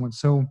working with someone.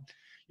 So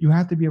you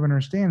have to be able to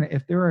understand that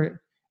if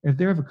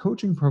they have a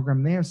coaching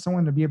program, they have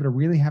someone to be able to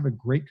really have a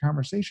great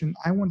conversation.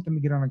 I want them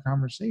to get on a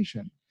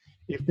conversation.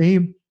 If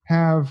they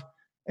have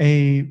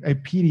a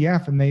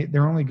PDF and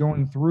they're only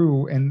going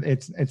through and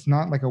it's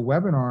not like a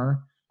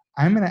webinar,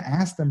 I'm going to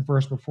ask them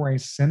first before I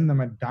send them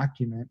a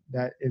document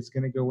that is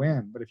going to go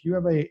in. But if you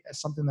have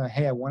something that,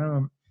 hey, I want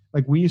to,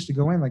 like we used to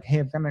go in, like, hey,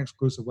 I've got an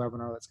exclusive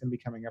webinar that's going to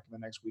be coming up in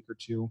the next week or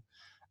two.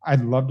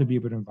 I'd love to be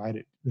able to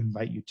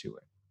invite you to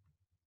it.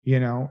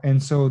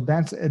 And so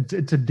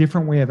it's a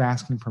different way of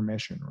asking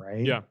permission,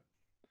 right? Yeah.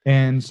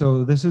 And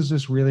so this is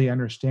just really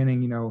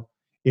understanding,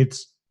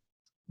 it's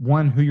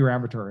one, who your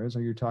avatar is.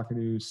 Are you talking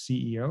to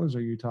CEOs?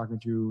 Are you talking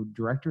to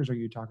directors? Are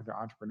you talking to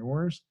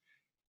entrepreneurs?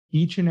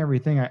 Each and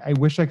everything. I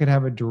wish I could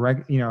have a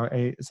direct,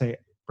 say,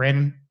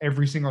 Brandon,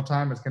 every single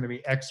time it's going to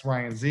be X, Y,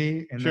 and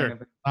Z. And sure. Then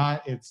if it's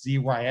not, it's Z,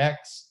 Y,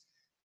 X.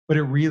 But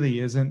it really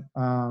isn't.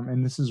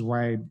 And this is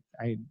why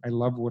I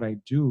love what I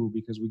do,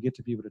 because we get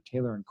to be able to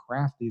tailor and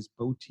craft these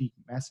boutique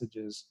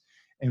messages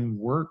and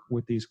work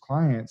with these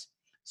clients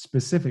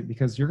specific,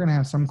 because you're going to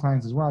have some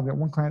clients as well. I've got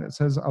one client that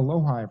says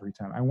aloha every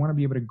time. I want to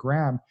be able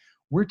to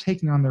we're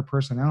taking on their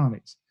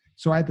personalities.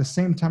 So at the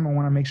same time, I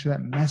want to make sure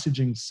that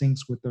messaging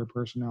syncs with their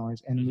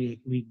personalities, and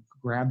we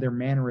grab their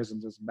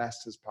mannerisms as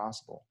best as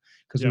possible,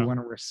 because we want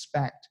to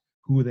respect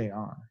who they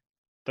are.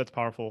 That's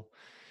powerful.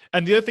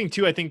 And the other thing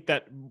too, I think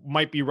that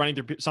might be running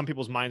through some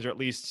people's minds, or at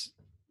least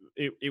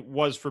it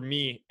was for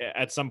me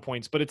at some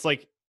points, but it's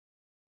like,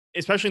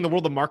 especially in the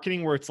world of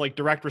marketing where it's like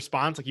direct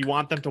response, like you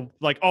want them to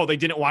like, oh, they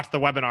didn't watch the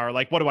webinar.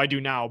 Like, what do I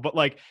do now? But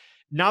like,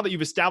 now that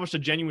you've established a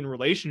genuine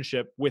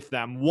relationship with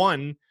them,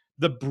 one,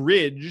 the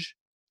bridge,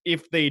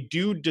 if they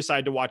do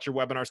decide to watch your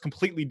webinar, is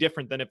completely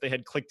different than if they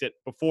had clicked it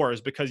before, is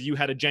because you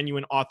had a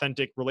genuine,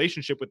 authentic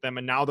relationship with them,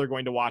 and now they're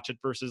going to watch it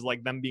versus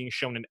like them being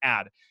shown an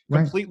ad.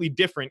 Right. Completely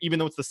different, even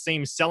though it's the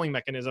same selling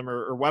mechanism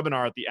or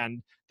webinar at the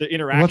end. The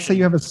interaction. Let's say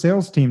you have a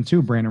sales team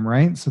too, Brandon,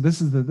 right? So this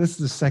is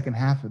the second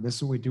half of this.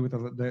 Is what we do with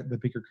the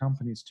bigger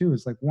companies too.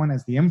 Is like, one,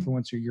 as the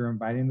influencer, you're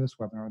inviting this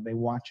webinar, they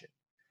watch it.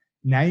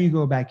 Now you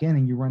go back in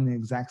and you run the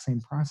exact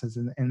same process,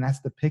 and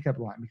that's the pickup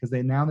line, because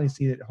they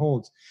see that it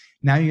holds.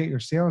 Now you get your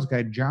sales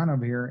guy, John,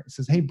 over here. It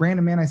says, hey,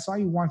 Brandon, man, I saw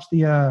you watch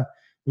the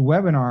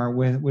webinar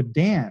with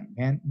Dan,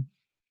 man.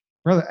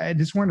 Brother, I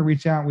just wanted to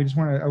reach out. We just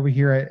want to, over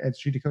here at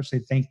Street to Coach, say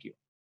thank you.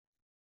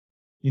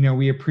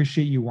 We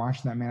appreciate you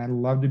watching that, man. I'd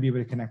love to be able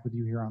to connect with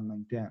you here on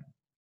LinkedIn.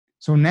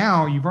 So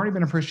now you've already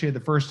been appreciated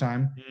the first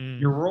time.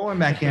 You're rolling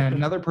back in.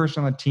 Another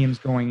person on the team's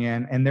going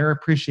in, and they're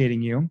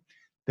appreciating you.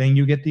 Then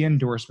you get the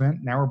endorsement.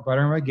 Now we're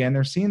buttering them again.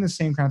 They're seeing the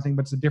same kind of thing,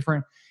 but it's a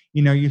different,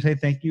 you say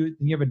thank you.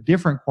 Then you have a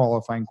different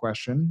qualifying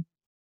question.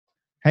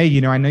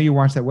 Hey, I know you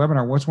watched that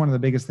webinar. What's one of the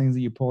biggest things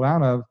that you pulled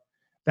out of?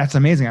 That's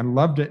amazing. I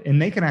loved it.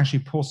 And they can actually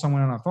pull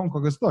someone on a phone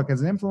call, because look,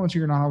 as an influencer,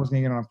 you're not always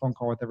going to get on a phone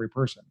call with every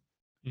person.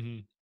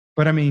 Mm-hmm.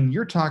 But I mean,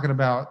 you're talking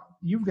about,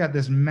 you've got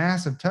this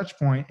massive touch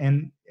point,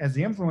 and as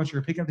the influencer,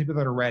 you're picking up people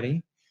that are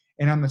ready,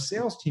 And on the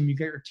sales team, you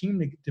get your team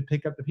to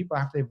pick up the people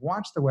after they've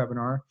watched the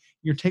webinar.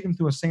 You're taking them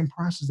through a same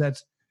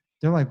process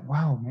they're like,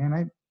 wow, man,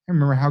 I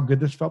remember how good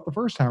this felt the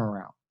first time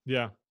around.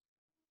 Yeah.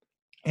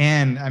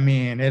 And I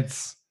mean,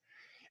 it's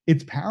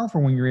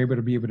powerful when you're able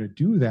to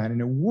do that, and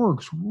it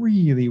works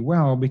really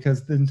well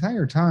because the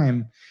entire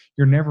time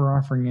you're never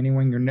offering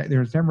anyone,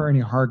 there's never any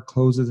hard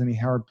closes, any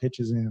hard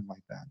pitches, anything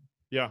like that.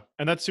 Yeah.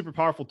 And that's super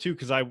powerful too,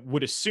 because I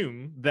would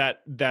assume that,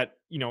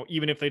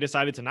 even if they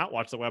decided to not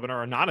watch the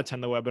webinar or not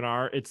attend the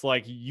webinar, it's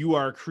like you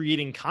are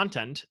creating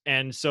content.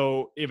 And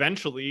so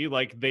eventually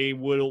like they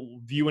will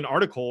view an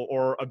article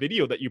or a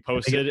video that you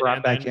posted,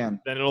 and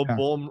then it'll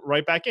pull them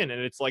right back in.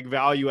 And it's like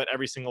value at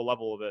every single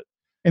level of it.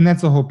 And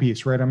that's the whole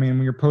piece, right? I mean,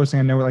 when you're posting,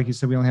 I know, like you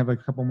said, we only have like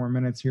a couple more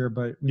minutes here,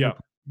 but yeah,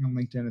 on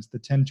LinkedIn, it's the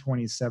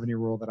 10-20-70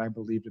 rule that I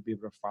believe to be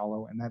able to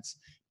follow. And that's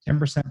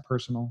 10%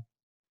 personal,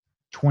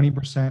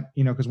 20%,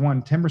 because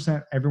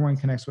 10%, everyone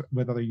connects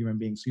with other human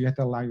beings. So you have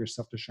to allow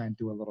yourself to shine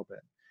through a little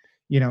bit.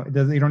 You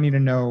don't need to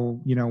know,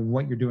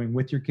 what you're doing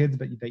with your kids,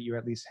 but that you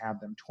at least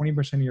have them.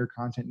 20% of your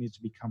content needs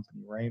to be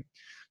company, right?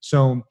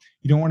 So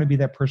you don't want to be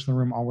that person in the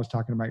room always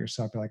talking about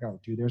yourself. You're like, oh,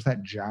 dude, there's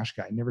that Josh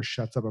guy. He never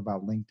shuts up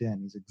about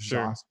LinkedIn. He's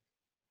exhausted. Sure.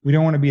 We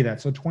don't want to be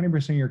that. So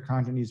 20% of your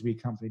content needs to be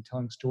company,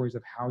 telling stories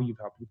of how you've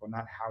helped people,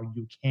 not how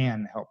you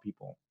can help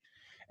people.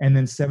 And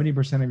then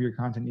 70% of your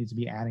content needs to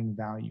be adding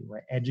value,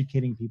 right?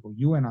 Educating people.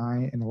 You and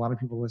I, and a lot of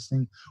people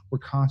listening, we're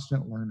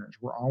constant learners.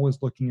 We're always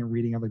looking and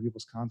reading other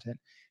people's content.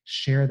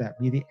 Share that.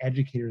 Be the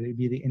educator.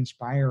 Be the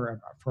inspirer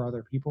for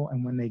other people.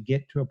 And when they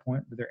get to a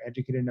point where they're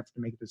educated enough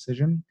to make a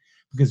decision,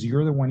 because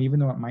you're the one,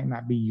 even though it might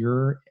not be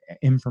your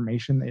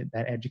information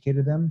that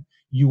educated them,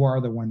 you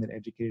are the one that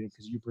educated it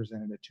because you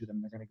presented it to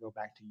them. They're going to go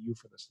back to you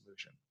for the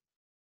solution.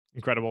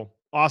 Incredible.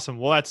 Awesome.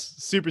 Well,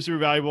 that's super, super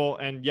valuable.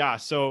 And yeah,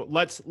 so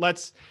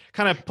let's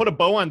kind of put a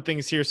bow on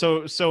things here.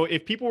 So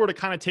if people were to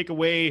kind of take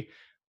away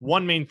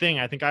one main thing,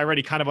 I think I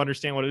already kind of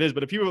understand what it is,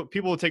 but if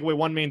people would take away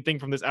one main thing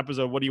from this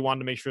episode, what do you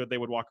want to make sure that they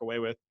would walk away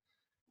with?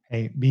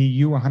 Hey, be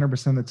you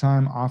 100% of the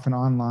time, off and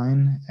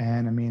online.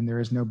 And I mean, there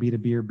is no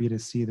B2B or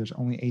B2C. There's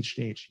only H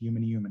to H,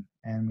 human to human.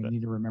 And we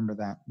need to remember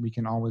that. We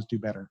can always do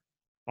better.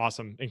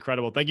 Awesome.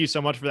 Incredible. Thank you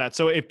so much for that.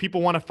 So if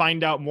people want to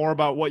find out more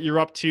about what you're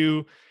up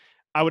to,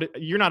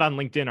 you're not on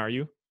LinkedIn, are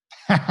you?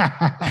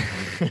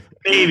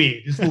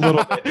 Maybe just a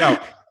little bit. No,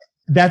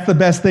 that's the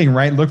best thing,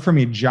 right? Look for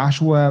me,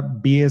 Joshua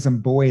B as in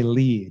boy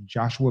Lee,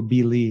 Joshua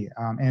B Lee.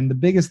 And the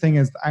biggest thing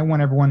is I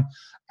want everyone,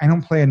 I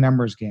don't play a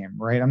numbers game,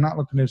 right? I'm not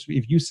looking to,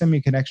 if you send me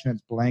a connection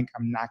that's blank,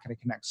 I'm not going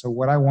to connect. So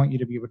what I want you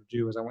to be able to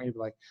do is I want you to be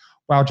like,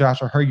 wow,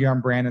 Josh, I heard you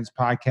on Brandon's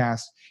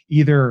podcast.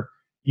 Either,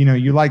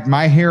 you like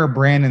my hair or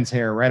Brandon's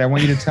hair, right? I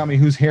want you to tell me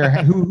whose hair,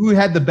 who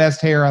had the best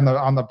hair on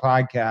the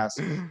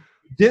podcast.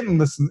 Didn't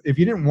listen, if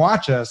you didn't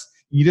watch us,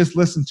 you just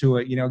listened to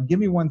it, give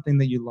me one thing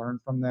that you learned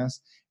from this.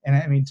 And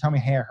I mean, tell me,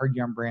 hey, I heard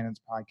you on Brandon's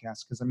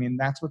podcast. Because I mean,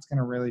 that's what's going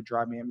to really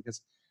drive me in,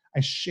 because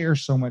I share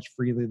so much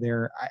freely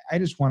there. I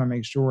just want to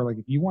make sure, like,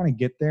 if you want to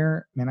get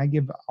there, man, I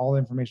give all the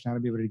information how to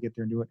be able to get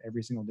there and do it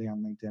every single day on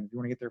LinkedIn. If you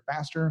want to get there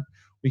faster,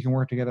 we can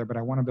work together, but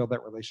I want to build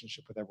that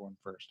relationship with everyone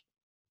first.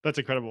 That's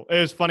incredible. It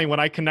was funny when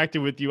I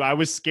connected with you, I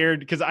was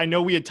scared because I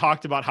know we had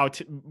talked about how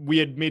we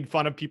had made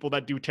fun of people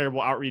that do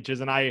terrible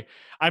outreaches. And I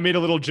made a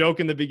little joke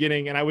in the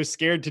beginning, and I was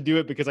scared to do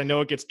it because I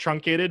know it gets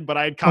truncated, but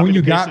I had copied. Oh,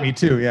 you got me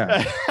too.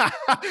 Yeah.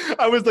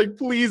 I was like,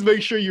 please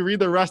make sure you read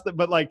the rest of it.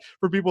 But like,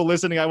 for people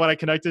listening, when I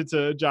connected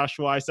to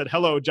Joshua, I said,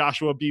 hello,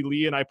 Joshua B.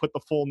 Lee. And I put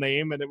the full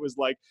name, and it was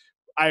like,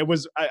 I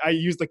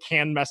used the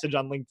canned message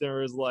on LinkedIn.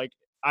 It was like,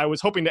 I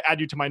was hoping to add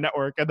you to my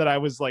network. And then I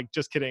was like,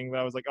 just kidding. But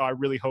I was like, oh, I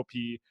really hope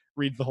he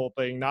reads the whole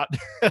thing, not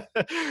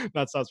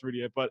Sauce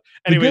Rudy. But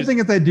anyways, the good thing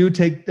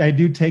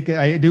is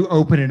I do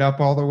open it up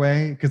all the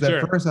way. Because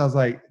at first I was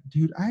like,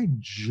 dude, I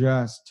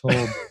just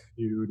told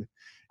dude,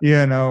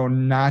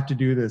 not to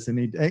do this. And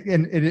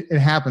it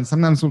happens.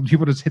 Sometimes when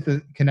people just hit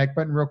the connect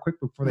button real quick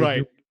before they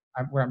do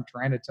where I'm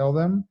trying to tell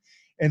them.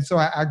 And so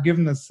I give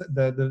them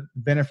the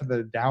benefit of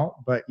the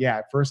doubt. But yeah,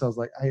 at first I was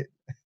like,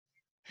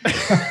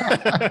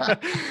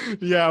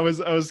 yeah, I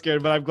was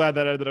scared, but I'm glad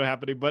that ended up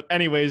happening. But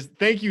anyways,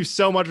 thank you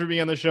so much for being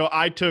on the show.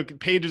 I took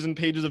pages and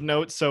pages of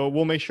notes, so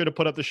we'll make sure to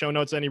put up the show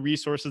notes, any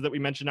resources that we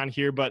mentioned on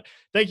here. But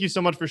thank you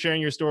so much for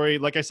sharing your story.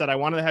 Like I said, I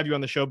wanted to have you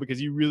on the show because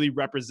you really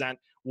represent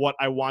what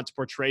I want to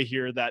portray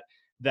here, that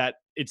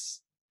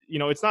it's,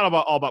 it's not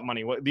all about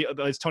money.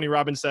 As Tony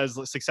Robbins says,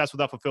 success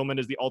without fulfillment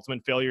is the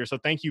ultimate failure. So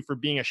thank you for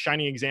being a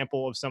shining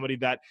example of somebody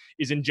that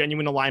is in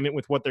genuine alignment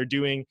with what they're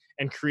doing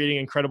and creating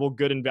incredible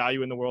good and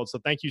value in the world. So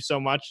thank you so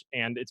much.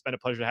 And it's been a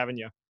pleasure having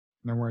you.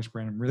 No worries,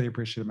 Brandon. Really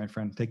appreciate it, my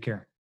friend. Take care.